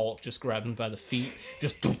 And Hulk just grabbed him by the feet,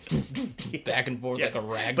 just back and forth like a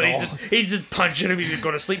rag But doll. he's just punching him. He's just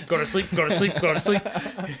go to sleep, go to sleep, go to sleep, go to sleep.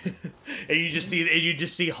 And you just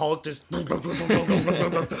see Hulk just.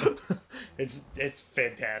 It's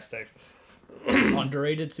fantastic.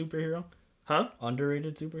 Underrated superhero? Huh?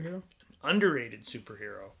 Underrated superhero? Underrated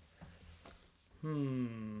superhero. I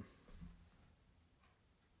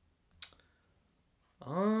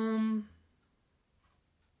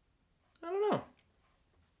don't know.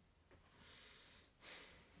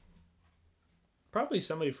 Probably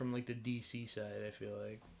somebody from like the DC side, I feel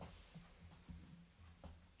like.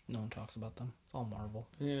 No one talks about them. It's all Marvel.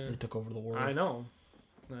 Yeah. They took over the world. I know.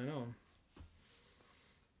 I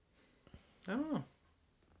don't know.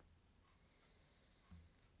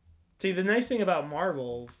 See, the nice thing about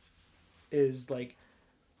Marvel is like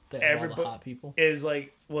They have all the hot people. is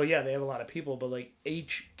like, well, yeah, they have a lot of people, but like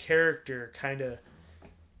each character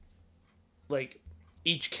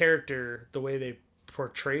the way they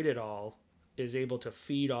portrayed it all is able to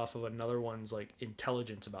feed off of another one's like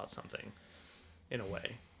intelligence about something in a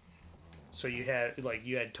way. So you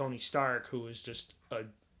had Tony Stark, who was just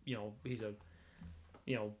he's a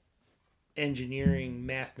engineering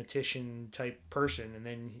mathematician type person, and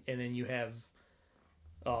then you have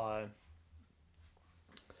oh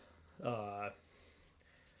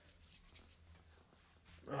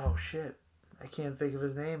shit, I can't think of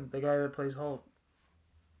his name, the guy that plays Hulk.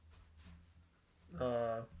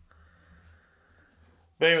 But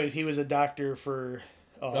anyways, he was a doctor for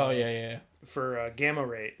for gamma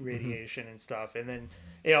ray radiation and stuff, and then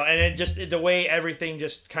and it just the way everything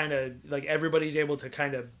just kind of like everybody's able to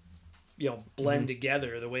kind of blend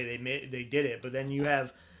together the way they did it. But then you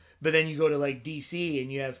go to like DC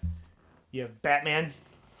and you have Batman,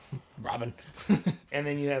 Robin, and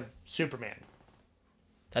then you have Superman.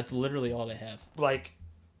 That's literally all they have. Like,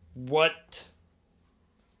 what?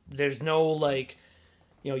 There's no like,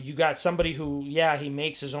 you got somebody who he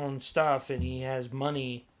makes his own stuff and he has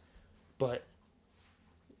money. But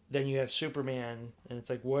then you have Superman, and it's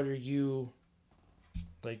like, what are you...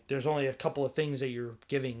 Like, there's only a couple of things that you're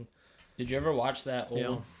giving. Did you ever watch that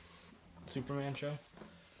old Superman show?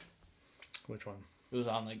 Which one? It was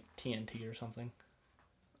on, like, TNT or something.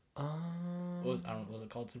 Was it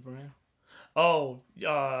called Superman? Oh,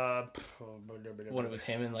 when it was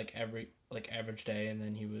him in, like, every, like, Average Day, and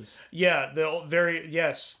then he was... Yeah, the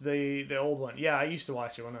old one. Yeah, I used to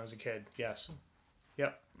watch it when I was a kid. Yes.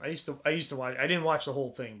 Yep. I used to watch. I didn't watch the whole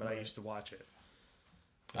thing, but I used to watch it.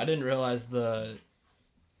 I didn't realize the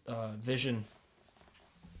Vision,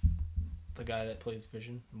 the guy that plays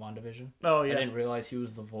Vision, WandaVision. Oh yeah. I didn't realize he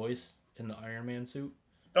was the voice in the Iron Man suit.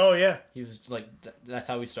 Oh yeah. He was like that's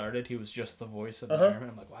how he started. He was just the voice of the Iron Man.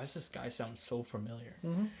 I'm like, why does this guy sound so familiar?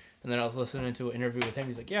 Mm-hmm. And then I was listening to an interview with him.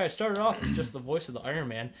 He's like, yeah, I started off as just the voice of the Iron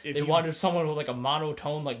Man. They wanted someone with like a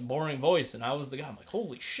monotone, like boring voice, and I was the guy. I'm like,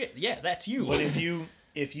 holy shit, yeah, that's you. But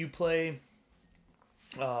if you play,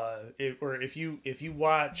 if you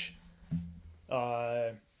watch,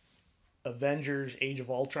 Avengers: Age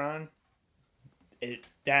of Ultron,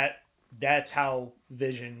 that's how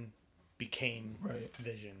Vision became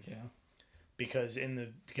Vision. Yeah. Because in the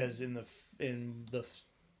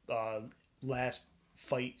last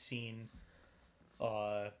fight scene,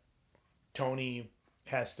 Tony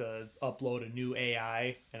has to upload a new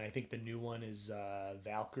AI, and I think the new one is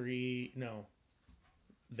Valkyrie. No,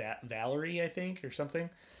 Valerie, I think, or something.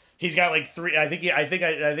 He's got like three. I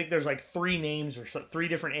think there's like three names or three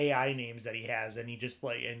different AI names that he has, and he just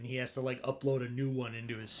like and he has to like upload a new one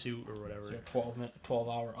into his suit or whatever. So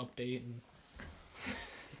 12-hour update and.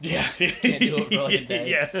 Yeah, can't do it for like a day.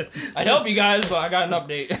 Yeah, I'd help you guys, but I got an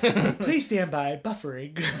update. Please stand by,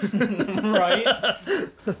 buffering.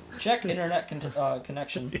 Right. Check internet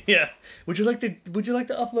connection. Yeah. Would you like to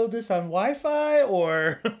upload this on Wi-Fi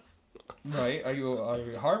or? Right. Are you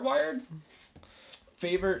hardwired?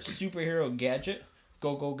 Favorite superhero gadget?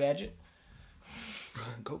 Go gadget.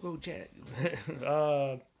 Go jet.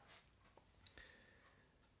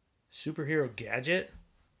 Superhero gadget.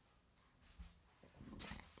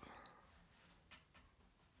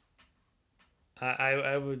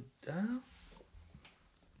 I would.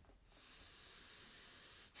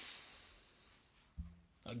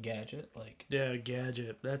 A gadget, like Yeah,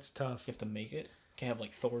 gadget. That's tough. you have to make it. Can't have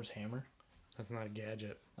like Thor's hammer. That's not a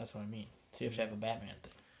gadget. That's what I mean. So you have to have a Batman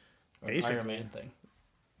thing, or an Basically. Iron Man thing.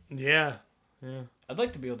 Yeah. Yeah. I'd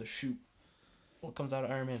like to be able to shoot what comes out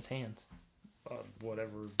of Iron Man's hands.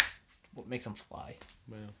 Whatever. What makes him fly?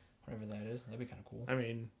 Well, Whatever that is. That'd be kind of cool. I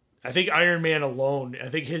mean, I think Iron Man alone. I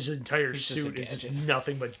think his entire He's just suit a is just gadget.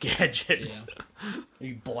 nothing but gadgets. Yeah.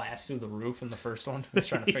 You blast through the roof in the first one. He's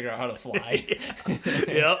trying to figure out how to fly.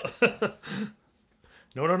 Yep.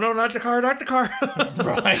 No, not the car, not the car.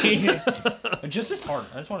 Right. Just his heart.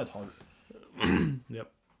 I just want his heart.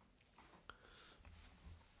 Yep.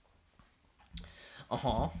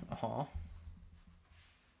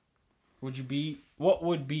 What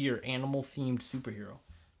would be your animal themed superhero?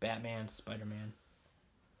 Batman, Spider-Man,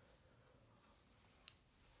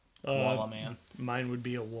 Koala Man, Mine would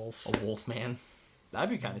be a wolf. a wolf man. That'd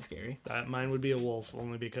be kind of scary. Mine would be a wolf,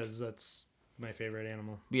 only because that's my favorite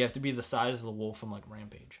animal. But you have to be the size of the wolf from like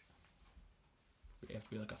Rampage. You have to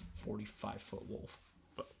be like a 45-foot wolf.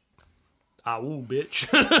 Ooh, bitch.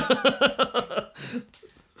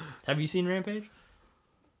 Have you seen Rampage?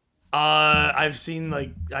 I've seen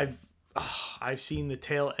I've seen the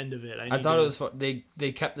tail end of it. I thought it was fun.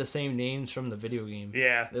 They kept the same names from the video game.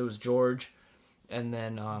 Yeah. It was George, and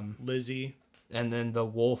then Lizzie. and then the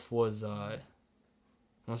wolf was I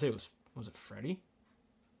want to say was it Freddy?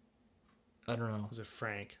 I don't know. Was it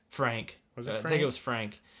Frank? Frank. Was it I think Frank? it was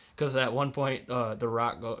Frank. Because at one point, The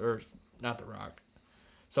Rock or not The Rock.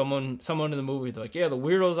 Someone in the movie, they're like, yeah, the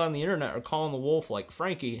weirdos on the internet are calling the wolf like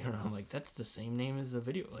Frankie, and I'm like, that's the same name as the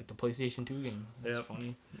video, like the PlayStation 2 game. That's Yep.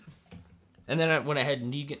 funny. And then when I had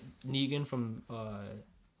Negan from,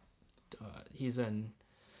 he's in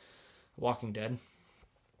Walking Dead.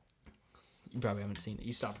 You probably haven't seen it.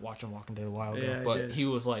 You stopped watching Walking Dead a while ago, Yeah, I but did. he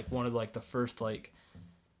was like one of like the first like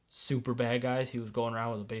super bad guys. He was going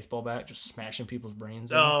around with a baseball bat, just smashing people's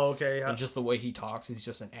brains in. Oh, okay. Yeah. And just the way he talks, he's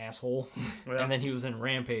just an asshole. Yeah. And then he was in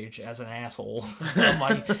Rampage as an asshole. I'm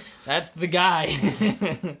like, that's the guy.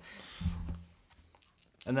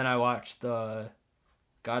 And then I watched the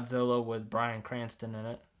Godzilla with Bryan Cranston in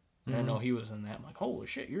it. And I know he was in that. I'm like, holy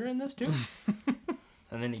shit, you're in this too?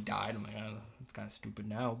 And then he died. I'm like, oh, it's kind of stupid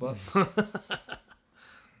now, but...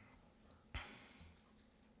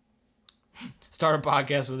 Start a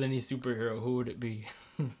podcast with any superhero, who would it be?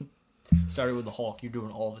 Started with the Hulk. You're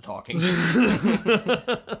doing all the talking.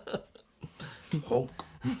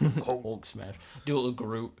 Hulk smash. Do it with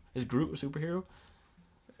Groot. Is Groot a superhero?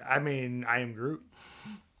 I mean, I am Groot.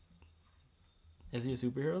 Is he a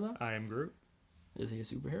superhero though? I am Groot. Is he a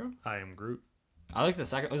superhero? I am Groot. I like the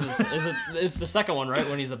second. It's the second one, right?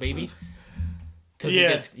 When he's a baby. Because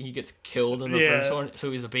Yeah. he gets killed in the Yeah. first one,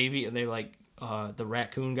 so he's a baby, and they like the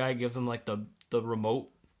raccoon guy gives him like the remote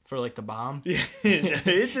for like the bomb. Yeah.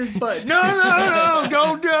 Hit this button. No,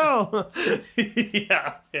 don't go.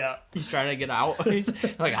 Yeah. He's trying to get out, He's,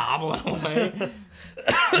 like hobbling away.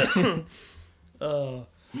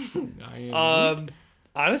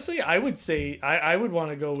 Honestly, I would say I would want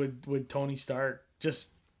to go with Tony Stark.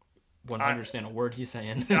 Just Wouldn't understand a word he's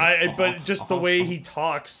saying. but just the way he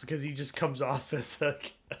talks, because he just comes off as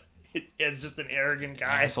like as just an arrogant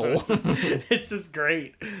guy. So it's just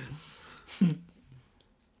great.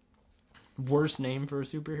 Worst name for a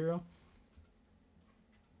superhero?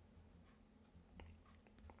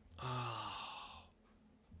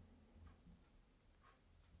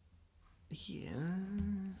 Yeah.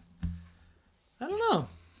 I don't know.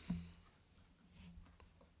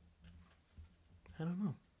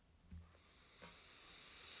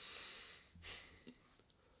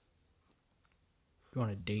 You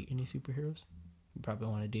want to date any superheroes? You probably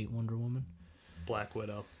want to date Wonder Woman. Black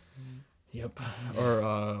Widow. Yep.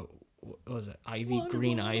 Or what was it? Ivy, Wonder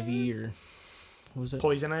Green Woman. Ivy, or what was it?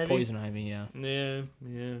 Poison Ivy. Poison Ivy, yeah. Yeah.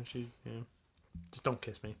 Just don't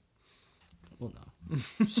kiss me. Well, no.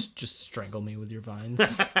 Just strangle me with your vines.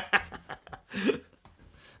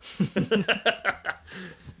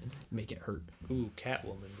 Make it hurt. Ooh,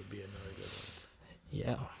 Catwoman would be another good one.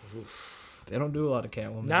 Yeah. Oof. They don't do a lot of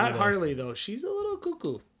Catwoman. Not Harley, though. She's a little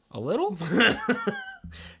cuckoo. A little?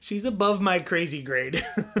 She's above my crazy grade.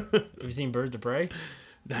 Have you seen Birds of Prey?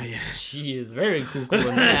 Not yet. She is very cuckoo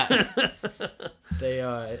in that.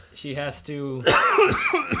 She has to...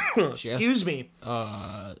 Excuse me.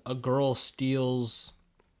 A girl steals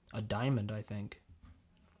a diamond, I think.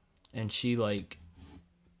 And she, like,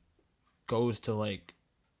 goes to, like,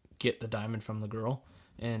 get the diamond from the girl.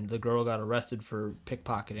 And the girl got arrested for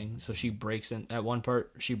pickpocketing. So she breaks in... At one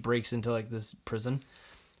part, she breaks into, like, this prison.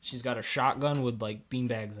 She's got a shotgun with, like,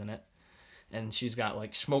 beanbags in it. And she's got,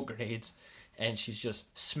 like, smoke grenades. And she's just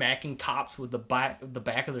smacking cops with the back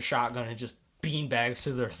of the shotgun and just beanbags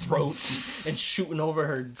to their throats and shooting over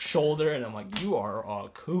her shoulder. And I'm like, you are a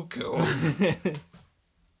cuckoo.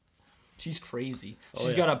 She's crazy.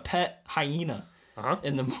 She's got a pet hyena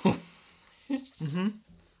in the movie. Mm-hmm.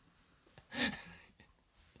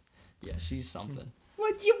 Yeah, she's something.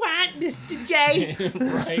 What do you want, Mr. J?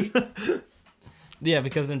 Right? Yeah,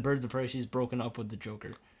 because in Birds of Prey, she's broken up with the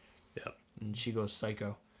Joker. Yep. And she goes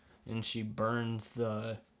psycho. And she burns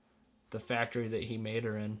the factory that he made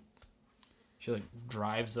her in. She, like,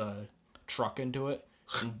 drives a truck into it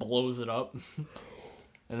and blows it up.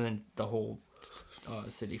 And then the whole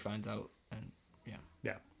city finds out. And, yeah.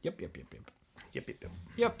 Yeah. Yep. Yep, yep.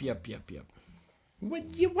 Yep.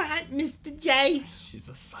 What do you want, Mr. J? She's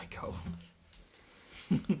a psycho.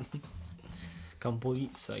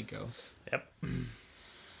 Complete psycho. Yep.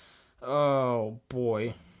 Oh,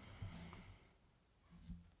 boy.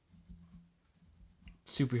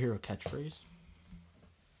 Superhero catchphrase?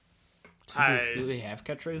 Do they have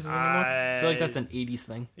catchphrases anymore? I feel like that's an 80s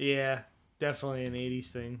thing. Yeah, definitely an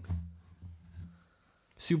 80s thing.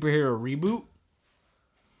 Superhero reboot?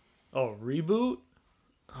 Oh, reboot?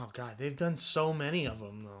 Oh, God, they've done so many of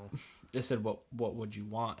them, though. They said, what would you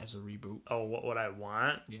want as a reboot? Oh, what would I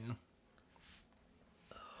want? Yeah.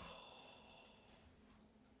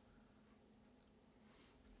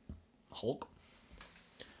 Hulk?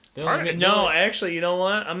 Actually, you know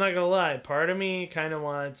what? I'm not gonna lie. Part of me kind of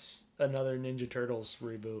wants another Ninja Turtles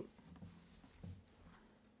reboot.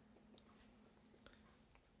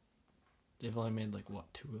 They've only made, like,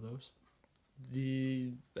 what, 2 of those?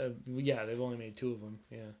 Yeah, they've only made 2 of them.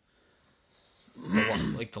 Yeah.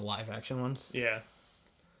 Like the live action ones? Yeah.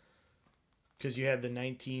 Because you had the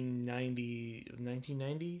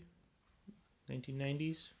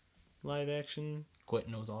 1990s live action. Quit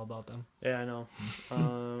knows all about them. Yeah, I know.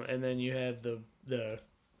 And then you have the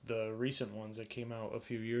recent ones that came out a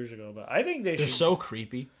few years ago. But I think they're so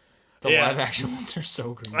creepy. The live action ones are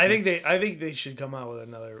so creepy. I think they should come out with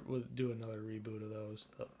do another reboot of those.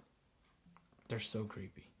 They're so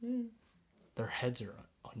creepy. Their heads are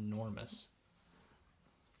enormous.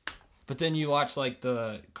 But then you watch, like,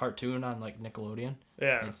 the cartoon on, like, Nickelodeon.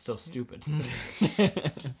 Yeah. And it's so stupid.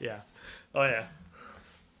 Yeah. Oh, yeah.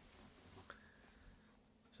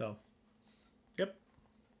 So, yep.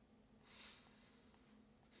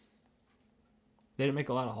 They didn't make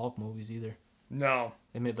a lot of Hulk movies either. No.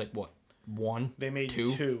 They made, like, what? 1? They made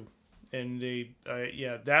 2. And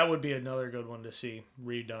that would be another good one to see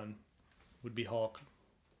redone. Would be Hulk.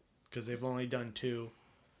 Because they've only done 2.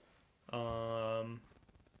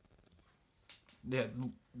 Yeah, the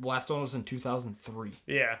last one was in 2003.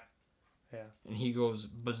 Yeah. Yeah. And he goes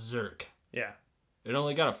berserk. Yeah. It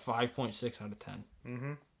only got a 5.6 out of 10.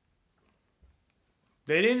 Mm-hmm.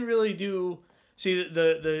 They didn't really do... See,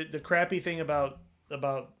 the crappy thing about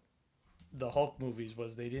the Hulk movies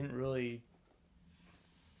was they didn't really...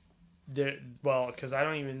 because I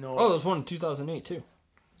don't even know... Oh, there was one in 2008, too.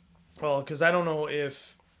 Well, because I don't know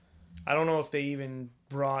if they even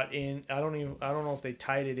brought in... I don't know if they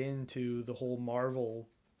tied it into the whole Marvel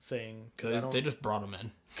thing. They just brought them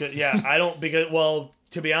in. Yeah, I don't... Because, well,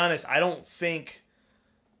 to be honest, I don't think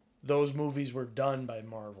those movies were done by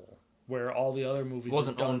Marvel. Where all the other movies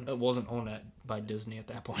were done. It wasn't owned by Disney at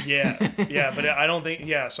that point. Yeah, but I don't think...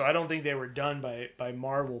 Yeah, so I don't think they were done by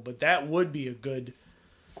Marvel. But that would be a good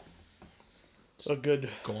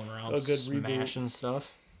going around a good smashing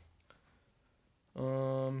stuff. I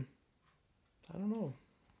don't know.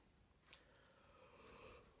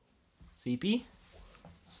 Sleepy?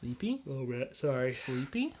 A little bit. Sorry.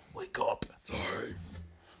 Sleepy? Wake up. Sorry.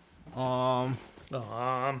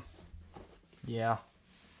 Yeah.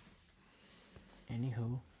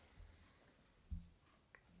 Anywho.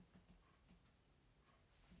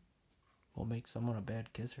 What makes someone a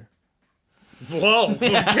bad kisser? Whoa,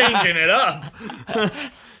 we're changing it up.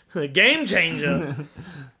 The game changer.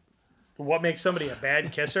 What makes somebody a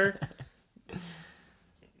bad kisser?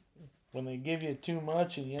 When they give you too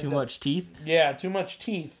much and you end Too much teeth? Yeah, too much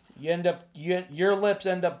teeth. Your lips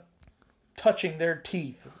end up touching their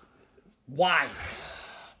teeth. Why?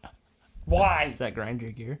 Why? Is that grinder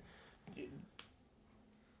gear?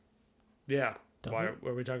 Yeah. Does Why it?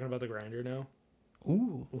 are we talking about the grinder now?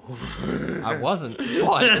 Ooh. I wasn't,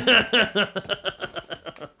 but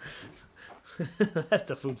That's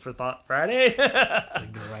a food for thought Friday. the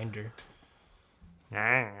grinder. You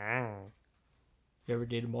ever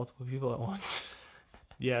dated multiple people at once?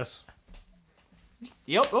 Yes.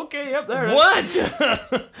 Yep, okay, yep, there it is.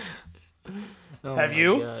 What? Oh Have my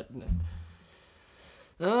you? God.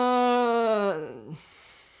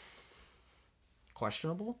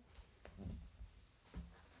 Questionable?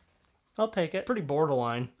 I'll take it. Pretty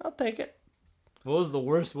borderline. I'll take it. What was the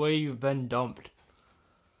worst way you've been dumped?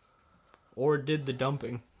 Or did the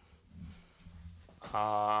dumping?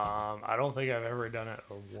 I don't think I've ever done it.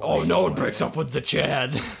 Oh, no one breaks up with the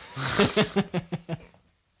Chad.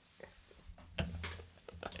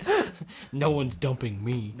 No one's dumping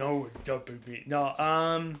me. No, dumping me.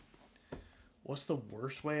 No, what's the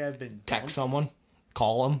worst way I've been dumped? Text someone.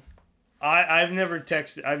 Call them. I've never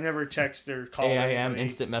texted or called AIM, anybody.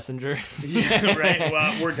 instant messenger. Yeah, right.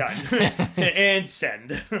 Well, we're done. And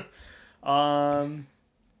send.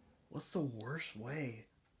 What's the worst way?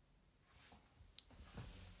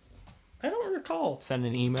 I don't recall. Send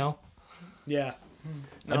an email. Yeah.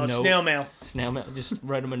 A No, note. snail mail. Snail mail. Just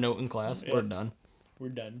write them a note in class. Yeah. We're done. We're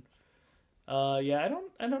done. Yeah, I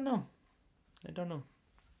don't know. I don't know.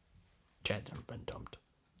 Chad's never been dumped.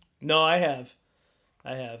 No, I have.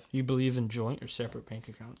 You believe in joint or separate bank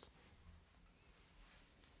accounts?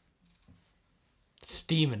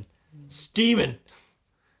 Steaming.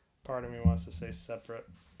 Part of me wants to say separate.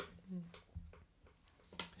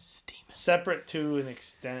 Steaming. Separate to an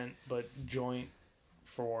extent, but joint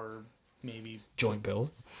for maybe Joint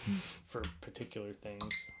build. for particular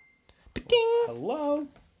things. Ding. Hello?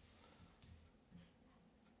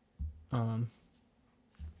 Um,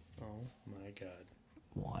 Oh my god.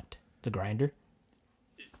 what? The grinder?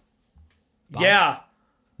 Yeah.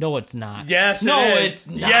 No, it's not. Yes, No, it is. it's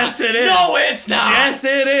not. Yes, it is. No, it's not. Yes,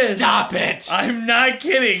 it is. Stop it. I'm not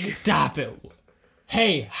kidding. Stop it.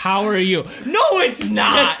 Hey, how are you? No, it's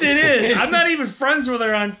not. Yes, it is. I'm not even friends with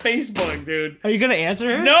her on Facebook, dude. Are you gonna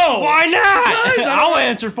answer her? No. Why not? Because I don't- I'll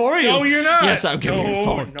answer for you. No, you're not. Yes, I'll give me No, your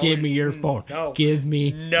phone. no, Give me your phone. no. Give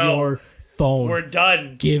me No. your phone. We're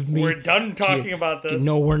done. Give me. We're done talking about this.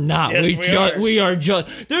 No, we're not. Yes, we are. We are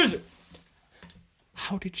just. There's.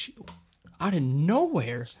 How did she? Out of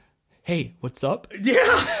nowhere. Hey, what's up? Yeah.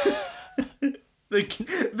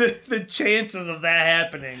 the chances of that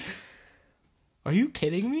happening. Are you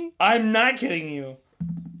kidding me? I'm not kidding you.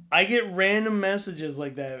 I get random messages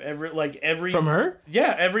like that every From her?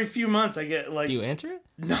 Yeah, every few months I get like Do you answer it?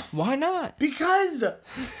 no, Why not? because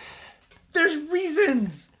there's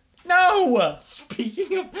reasons. No.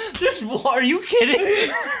 Speaking of, are you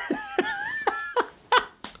kidding?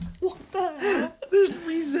 What the hell? There's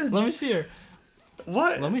reasons. Let me see her.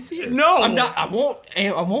 What? Let me see her. No. I'm not. I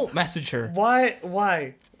won't message her.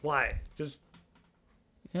 Why? Just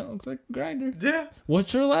Yeah, it looks like a grinder. yeah.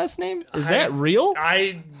 What's her last name? Is that real?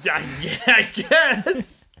 Yeah, I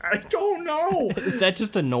guess. I don't know. Is that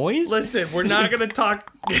just a noise? Listen, we're not gonna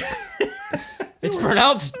talk. It's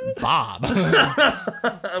pronounced Bob.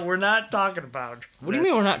 We're not talking about. What do you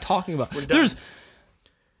mean we're not talking about? done. There's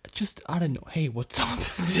just I don't know. Hey, what's up?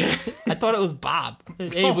 I thought it was Bob.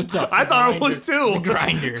 Hey, what's up? I The thought it grinder. was too. The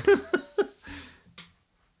grinder.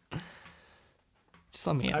 Just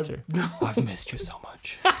let me answer. I've missed you so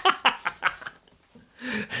much. Hey,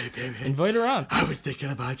 baby. Invite her on. I was thinking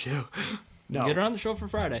about you. No. Get her on the show for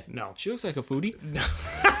Friday. No. She looks like a foodie.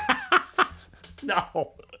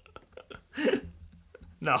 No.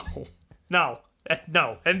 No.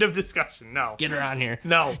 No. End of discussion. No. Get her on here.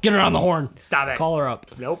 No. Get her on the horn. Stop it. Call her up.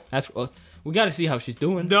 Nope. We got to see how she's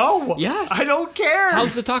doing. No. Yes. I don't care.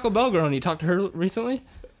 How's the Taco Bell girl? You talked to her recently?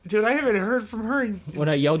 Dude, I haven't heard from her. When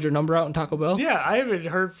I yelled your number out in Taco Bell? Yeah, I haven't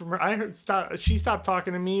heard from her. She stopped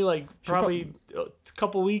talking to me like probably a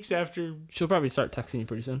couple weeks after. She'll probably start texting you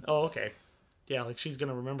pretty soon. Oh, okay. Yeah, like she's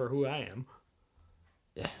gonna remember who I am.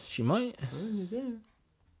 Yeah, she might.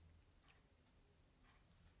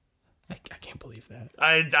 I can't believe that.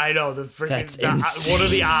 I know the That's freaking. insane. What are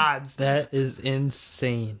the odds? That is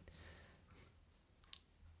insane.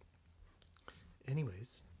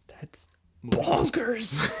 Anyways, That's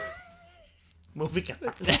bonkers. moving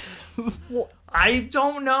on. I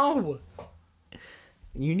don't know.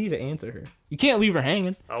 You need to answer her. You can't leave her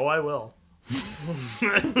hanging. Oh, I will.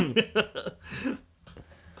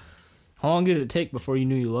 How long did it take before you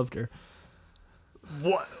knew you loved her?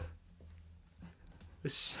 What?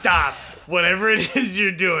 Stop. Whatever it is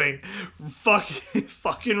you're doing,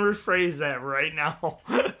 fucking rephrase that right now.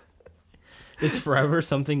 It's forever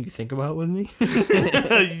something you think about with me?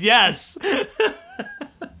 Yes.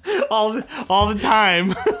 all the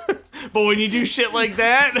time. But when you do shit like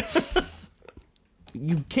that,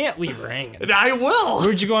 You can't leave her hanging. I will.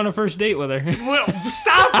 Where'd you go on a first date with her? Well,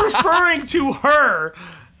 stop referring to her.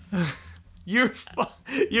 You're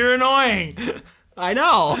annoying. I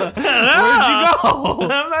know. Where'd you go?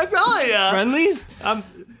 I'm not telling you. Friendlies? I'm,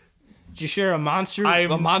 Did you share a monster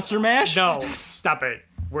mash? no, stop it.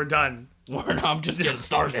 We're done. I'm just getting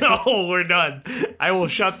started. No, we're done. I will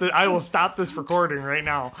stop this recording right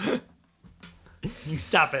now. You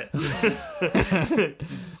stop it.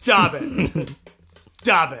 Stop it.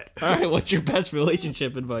 Stop it. All right, what's your best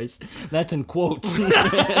relationship advice? That's in quotes.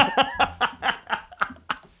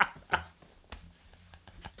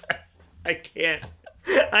 I can't.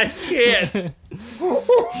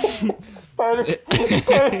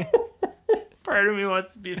 Part of me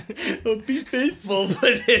wants to be faithful,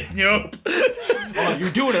 but nope. Oh, you're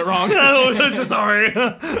doing it wrong. Oh, sorry.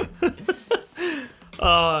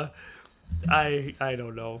 I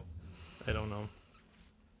don't know. I don't know.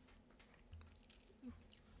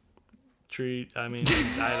 I mean,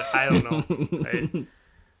 I don't know.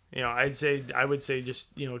 I would say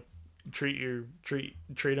just,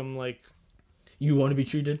 treat them like, You want to be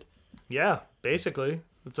treated? yeah, basically.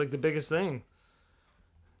 It's like the biggest thing.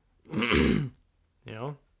 You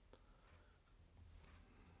know?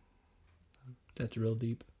 That's real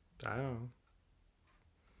deep. I don't know.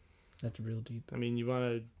 That's real deep. I mean,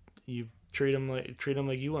 you treat them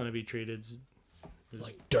like you want to be treated.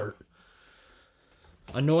 Like dirt.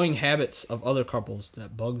 Annoying habits of other couples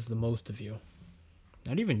that bugs the most of you.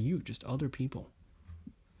 Not even you, just other people.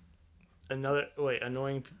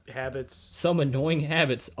 Annoying habits. Some annoying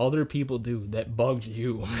habits other people do that bugs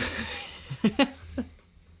you.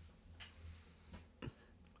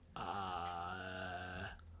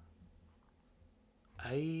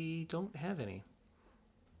 I don't have any.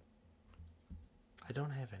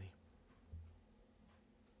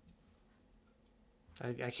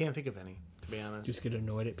 I can't think of any, to be honest. Just get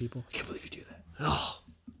annoyed at people. I can't believe you do that. Oh,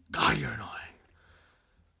 God, you're annoying.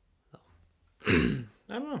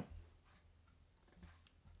 I don't know.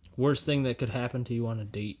 Worst thing that could happen to you on a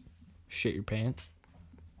date? Shit your pants.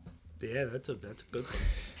 Yeah, that's a good one.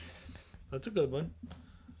 That's a good one.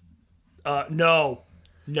 No.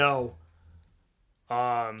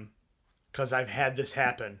 'Cause I've had this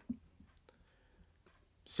happen.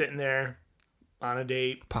 Sitting there on a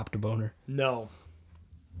date. Popped a boner. No.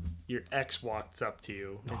 Your ex walks up to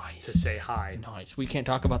you Nice. to say hi. Nice. We can't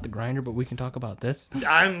talk about the grinder, but we can talk about this.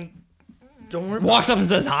 Don't worry. Walks up and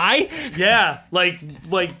says hi? Yeah, like,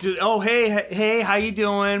 oh, hey, how you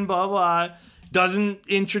doing? Blah, blah. Doesn't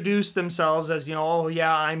introduce themselves as, oh,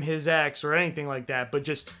 yeah, I'm his ex or anything like that, but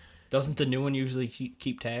just... Doesn't the new one usually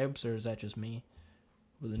keep tabs, or is that just me?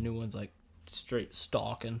 Where the new one's like straight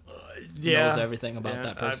stalking. Knows everything about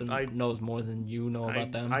that person. Knows more than you know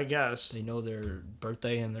about them. I guess. They know their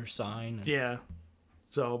birthday and their sign. Yeah.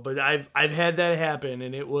 So, but I've had that happen,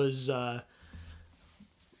 and it was...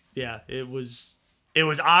 it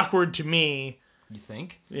was awkward to me. You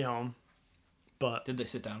think? But did they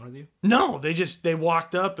sit down with you? No, they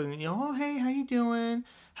walked up and oh, hey, how you doing?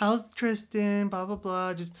 How's Tristan? Blah blah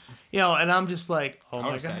blah. Just and I'm just like, oh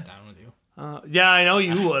my God. Sat down with you. Yeah, I know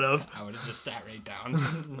you would have. I would have just sat right down.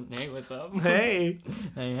 Hey, what's up? Hey.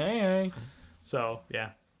 Hey. So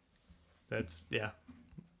yeah, that's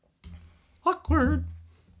awkward.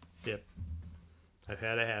 Yep, I've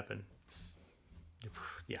had it happen.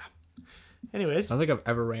 Yeah. Anyways, I don't think I've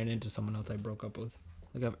ever ran into someone else I broke up with.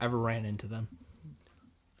 I think I've ever ran into them.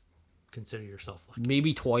 Consider yourself lucky.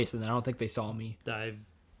 Maybe twice, and I don't think they saw me.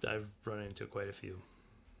 I've run into quite a few.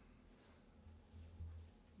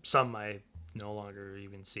 Some I no longer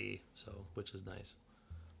even see, so which is nice.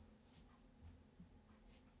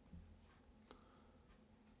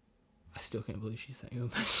 I still can't believe she sent you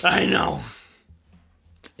a message. I know.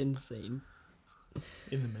 It's insane.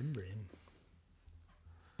 In the membrane.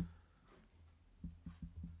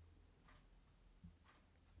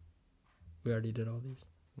 We already did all these.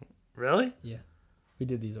 Really? Yeah. We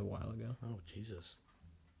did these a while ago. Oh, Jesus.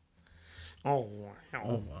 Oh, wow.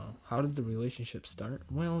 Oh, wow. How did the relationship start?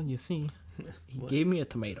 Well, you see, he gave me a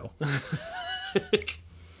tomato.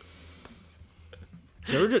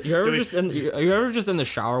 You ever just in the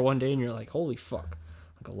shower one day and you're like, holy fuck.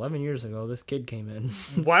 Like 11 years ago, this kid came in.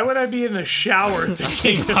 Why would I be in the shower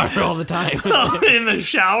thinking Think about her all the time. in the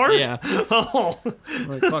shower? Yeah. Oh.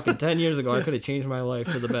 Like fucking 10 years ago, I could have changed my life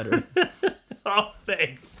for the better. Oh,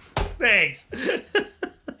 thanks. Thanks.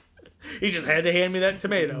 He just had to hand me that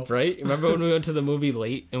tomato. Right? Remember when we went to the movie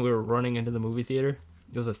late and we were running into the movie theater?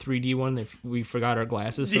 It was a 3D one. We forgot our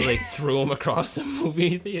glasses, so they threw them across the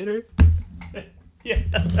movie theater. Yeah.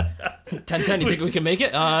 10-10, you think we can make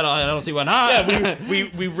it? I don't see why not. Yeah,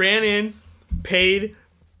 we ran in, paid.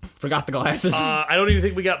 Forgot the glasses. I don't even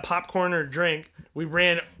think we got popcorn or drink. We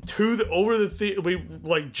ran over the theater. We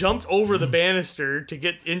like jumped over the banister to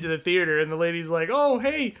get into the theater, and the lady's like, "Oh,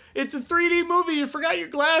 hey, it's a 3D movie. You forgot your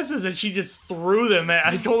glasses," and she just threw them.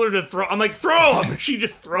 I told her to throw. I'm like, "Throw them!" She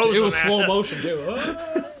just throws them. It was at slow us. motion too.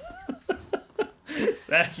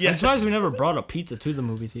 I'm Yes. surprised we never brought a pizza to the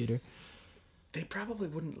movie theater. They probably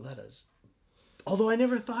wouldn't let us. Although I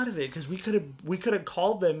never thought of it because we could have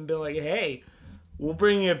called them and been like, "Hey, we'll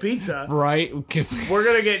bring you a pizza. Right? We're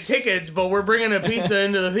gonna get tickets, but we're bringing a pizza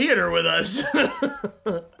into the theater with us."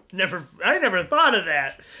 I never thought of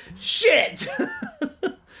that. Shit.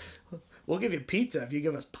 We'll give you pizza if you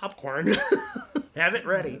give us popcorn. Have it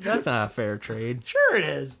ready. That's not a fair trade. Sure it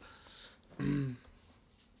is.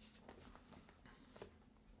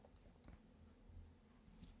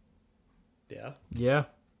 Yeah. Yeah.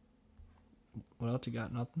 What else you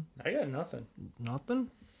got? Nothing? I got nothing. Nothing?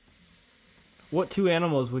 What two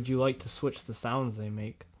animals would you like to switch the sounds they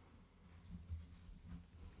make?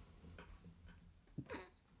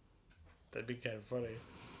 That'd be kind of funny.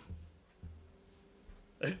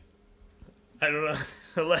 I don't know.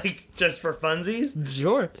 Like, just for funsies?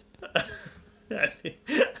 Sure.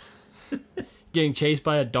 Getting chased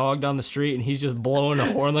by a dog down the street and he's just blowing a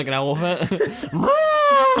horn like an elephant.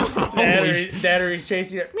 That or he's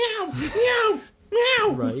chasing you. Meow, meow,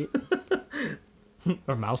 meow. Right.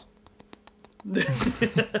 Or a mouse.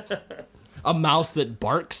 A mouse that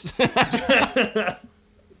barks.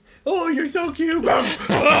 Oh, you're so cute.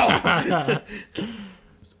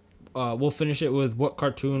 We'll finish it with what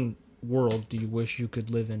cartoon world do you wish you could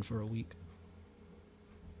live in for a week?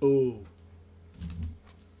 Ooh.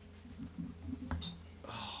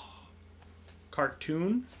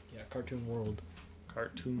 Cartoon? Yeah, cartoon world.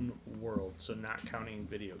 Cartoon world, so not counting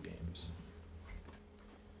video games.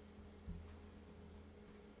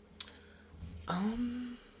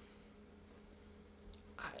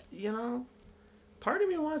 Part of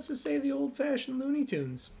me wants to say the old-fashioned Looney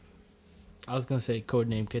Tunes. I was gonna say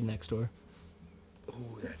Codename Kid Next Door.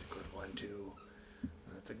 Ooh, that's a good one too.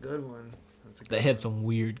 That's a good one. They had some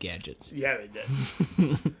weird gadgets. Yeah, they did.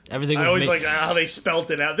 Everything was I always like how they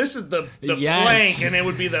spelt it out. This is the Yes. plank, and it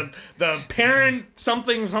would be the parent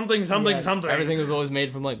something something something Yes, something. Everything was always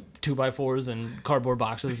made from like 2x4s and cardboard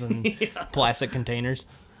boxes and plastic containers.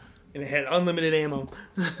 And it had unlimited ammo.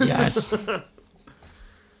 Yes.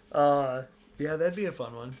 Yeah, that'd be a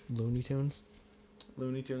fun one. Looney Tunes.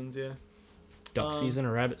 Looney Tunes, yeah. Duck season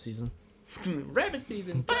or rabbit season. Rabbit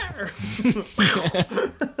season, fire!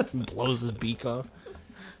 Blows his beak off.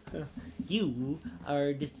 You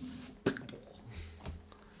are despicable.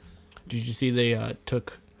 Did you see they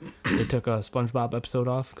took a SpongeBob episode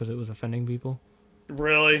off because it was offending people?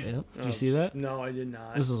 Really? Yeah. Did you see that? No, I did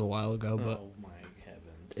not. This was a while ago, but Oh my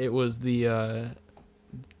heavens! it was the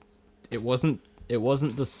it wasn't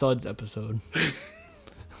the Suds episode.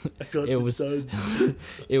 I got it the was- sun.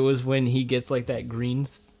 It was when he gets like that green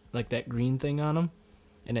thing on him,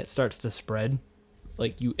 and it starts to spread.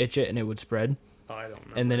 Like you itch it and it would spread, Oh, I don't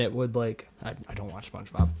know. and then it would like I don't watch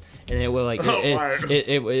SpongeBob, and it would like Oh, wow.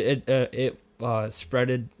 it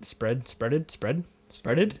spreaded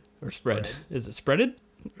or spread? Is it spreaded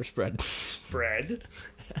or spread? Spread.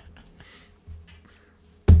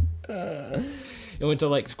 It went to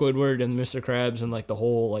like Squidward and Mr. Krabs and like the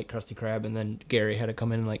whole like Krusty Krab, and then Gary had to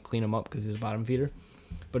come in and like clean him up because he was a bottom feeder.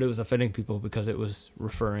 But it was offending people because it was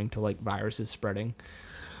referring to like viruses spreading.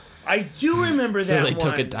 I do remember So that they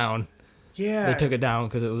took one. it down. Yeah. They took it down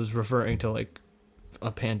because it was referring to like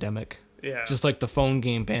a pandemic. Yeah. Just like the phone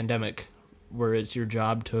game Pandemic, where it's your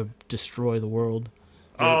job to destroy the world.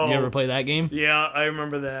 You Oh. ever play that game? Yeah, I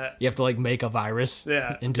remember that. You have to like make a virus.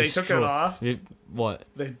 Yeah. And They took destroy it off? What?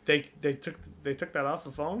 They took that off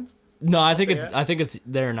the phones? No, I think Yeah? I think it's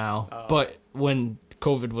there now. Oh. But when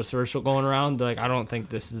COVID was first going around, like I don't think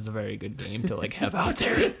this is a very good game to like have out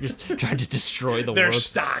there. Just trying to destroy the Their world.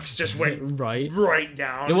 stocks just went Right. right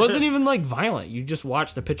down. It wasn't even like violent. You just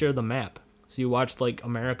watched a picture of the map. So you watched like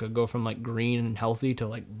America go from like green and healthy to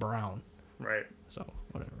like brown. Right. So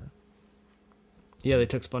whatever. Yeah, they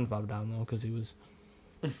took SpongeBob down though because he was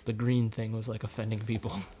The green thing was like offending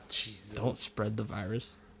people. Jesus. Don't spread the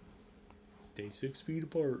virus. Stay 6 feet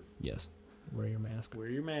apart. Yes. Wear your mask. Wear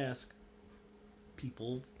your mask.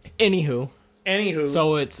 People. Anywho.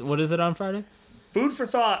 So what is it on Friday? Food for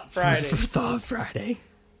Thought Friday. Food for Thought Friday.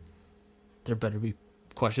 There better be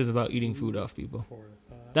questions about eating food off people.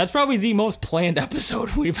 That's probably the most planned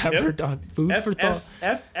episode we've ever done. Food for Thought.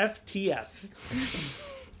 FFTF.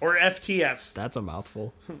 Or FTF. That's a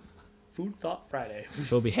mouthful. Food Thought Friday. So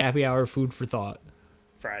it'll be happy hour food for thought.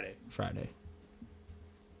 Friday.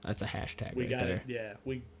 That's a hashtag We right got there. it. Yeah,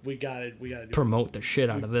 we got it. We got to do. Promote the shit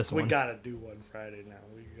out of this one. We got to do one Friday now.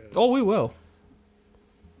 Oh, we will.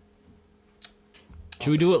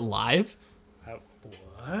 Should we do it live?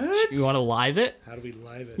 What? You want to live it? How do we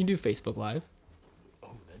live it? You can do Facebook Live. Oh,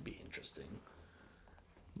 that'd be interesting.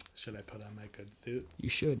 Should I put on my good suit? You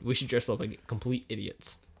should. We should dress up like complete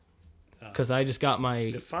idiots. Because I just got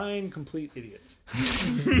my... Define complete idiots.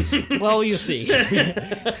 Well, you see.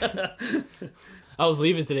 I was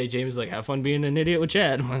leaving today. James was like, have fun being an idiot with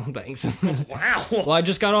Chad. Well, thanks. Wow. Well, I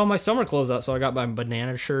just got all my summer clothes out. So I got my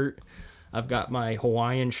banana shirt. I've got my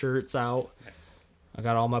Hawaiian shirts out. Nice. I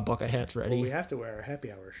got all my bucket hats ready. Well, we have to wear our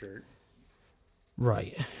happy hour shirt.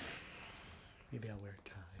 Right. Maybe I'll wear a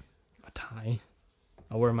tie. A tie.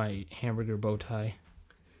 I'll wear my hamburger bow tie.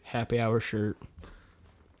 Happy hour shirt.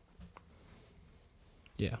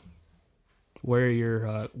 Yeah. Wear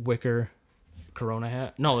your wicker Corona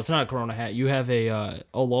hat. No, it's not a Corona hat. You have a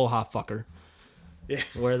Aloha fucker. Yeah.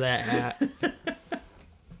 Wear that hat.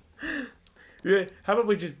 Yeah. How about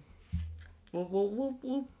we just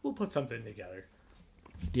we'll put something together.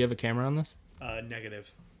 Do you have a camera on this? Negative.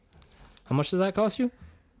 How much did that cost you?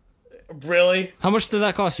 Really? How much did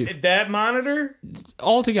that cost you? That monitor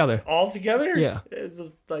All together. altogether? Yeah. It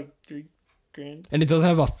was like $3,000. And it doesn't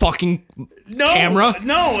have a fucking No, camera?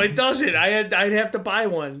 No, it doesn't. I'd have to buy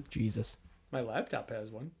one. Jesus. My laptop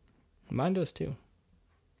has one. Mine does too.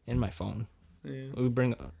 And my phone. Yeah.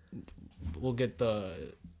 We'll get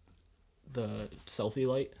the selfie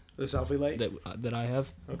light The selfie light? that I have.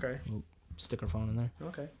 Okay. We'll stick our phone in there.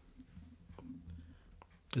 Okay.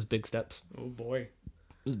 Just big steps. Oh boy.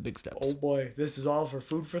 Just big steps. Oh boy. This is all for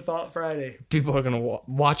Food for Thought Friday. People are gonna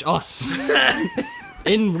watch us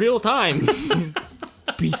in real time.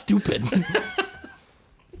 Be stupid.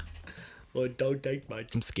 Well, it don't take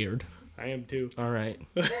much. I'm scared. I am too. All right.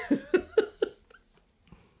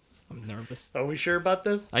 I'm nervous. Are we sure about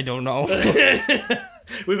this? I don't know.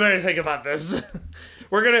 We better think about this.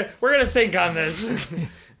 We're gonna think on this.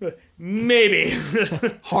 Maybe.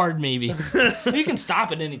 Hard maybe. You can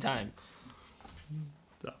stop at any time.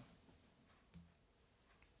 So.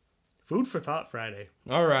 Food for Thought Friday.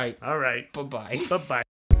 All right. All right. Bye-bye. Bye-bye.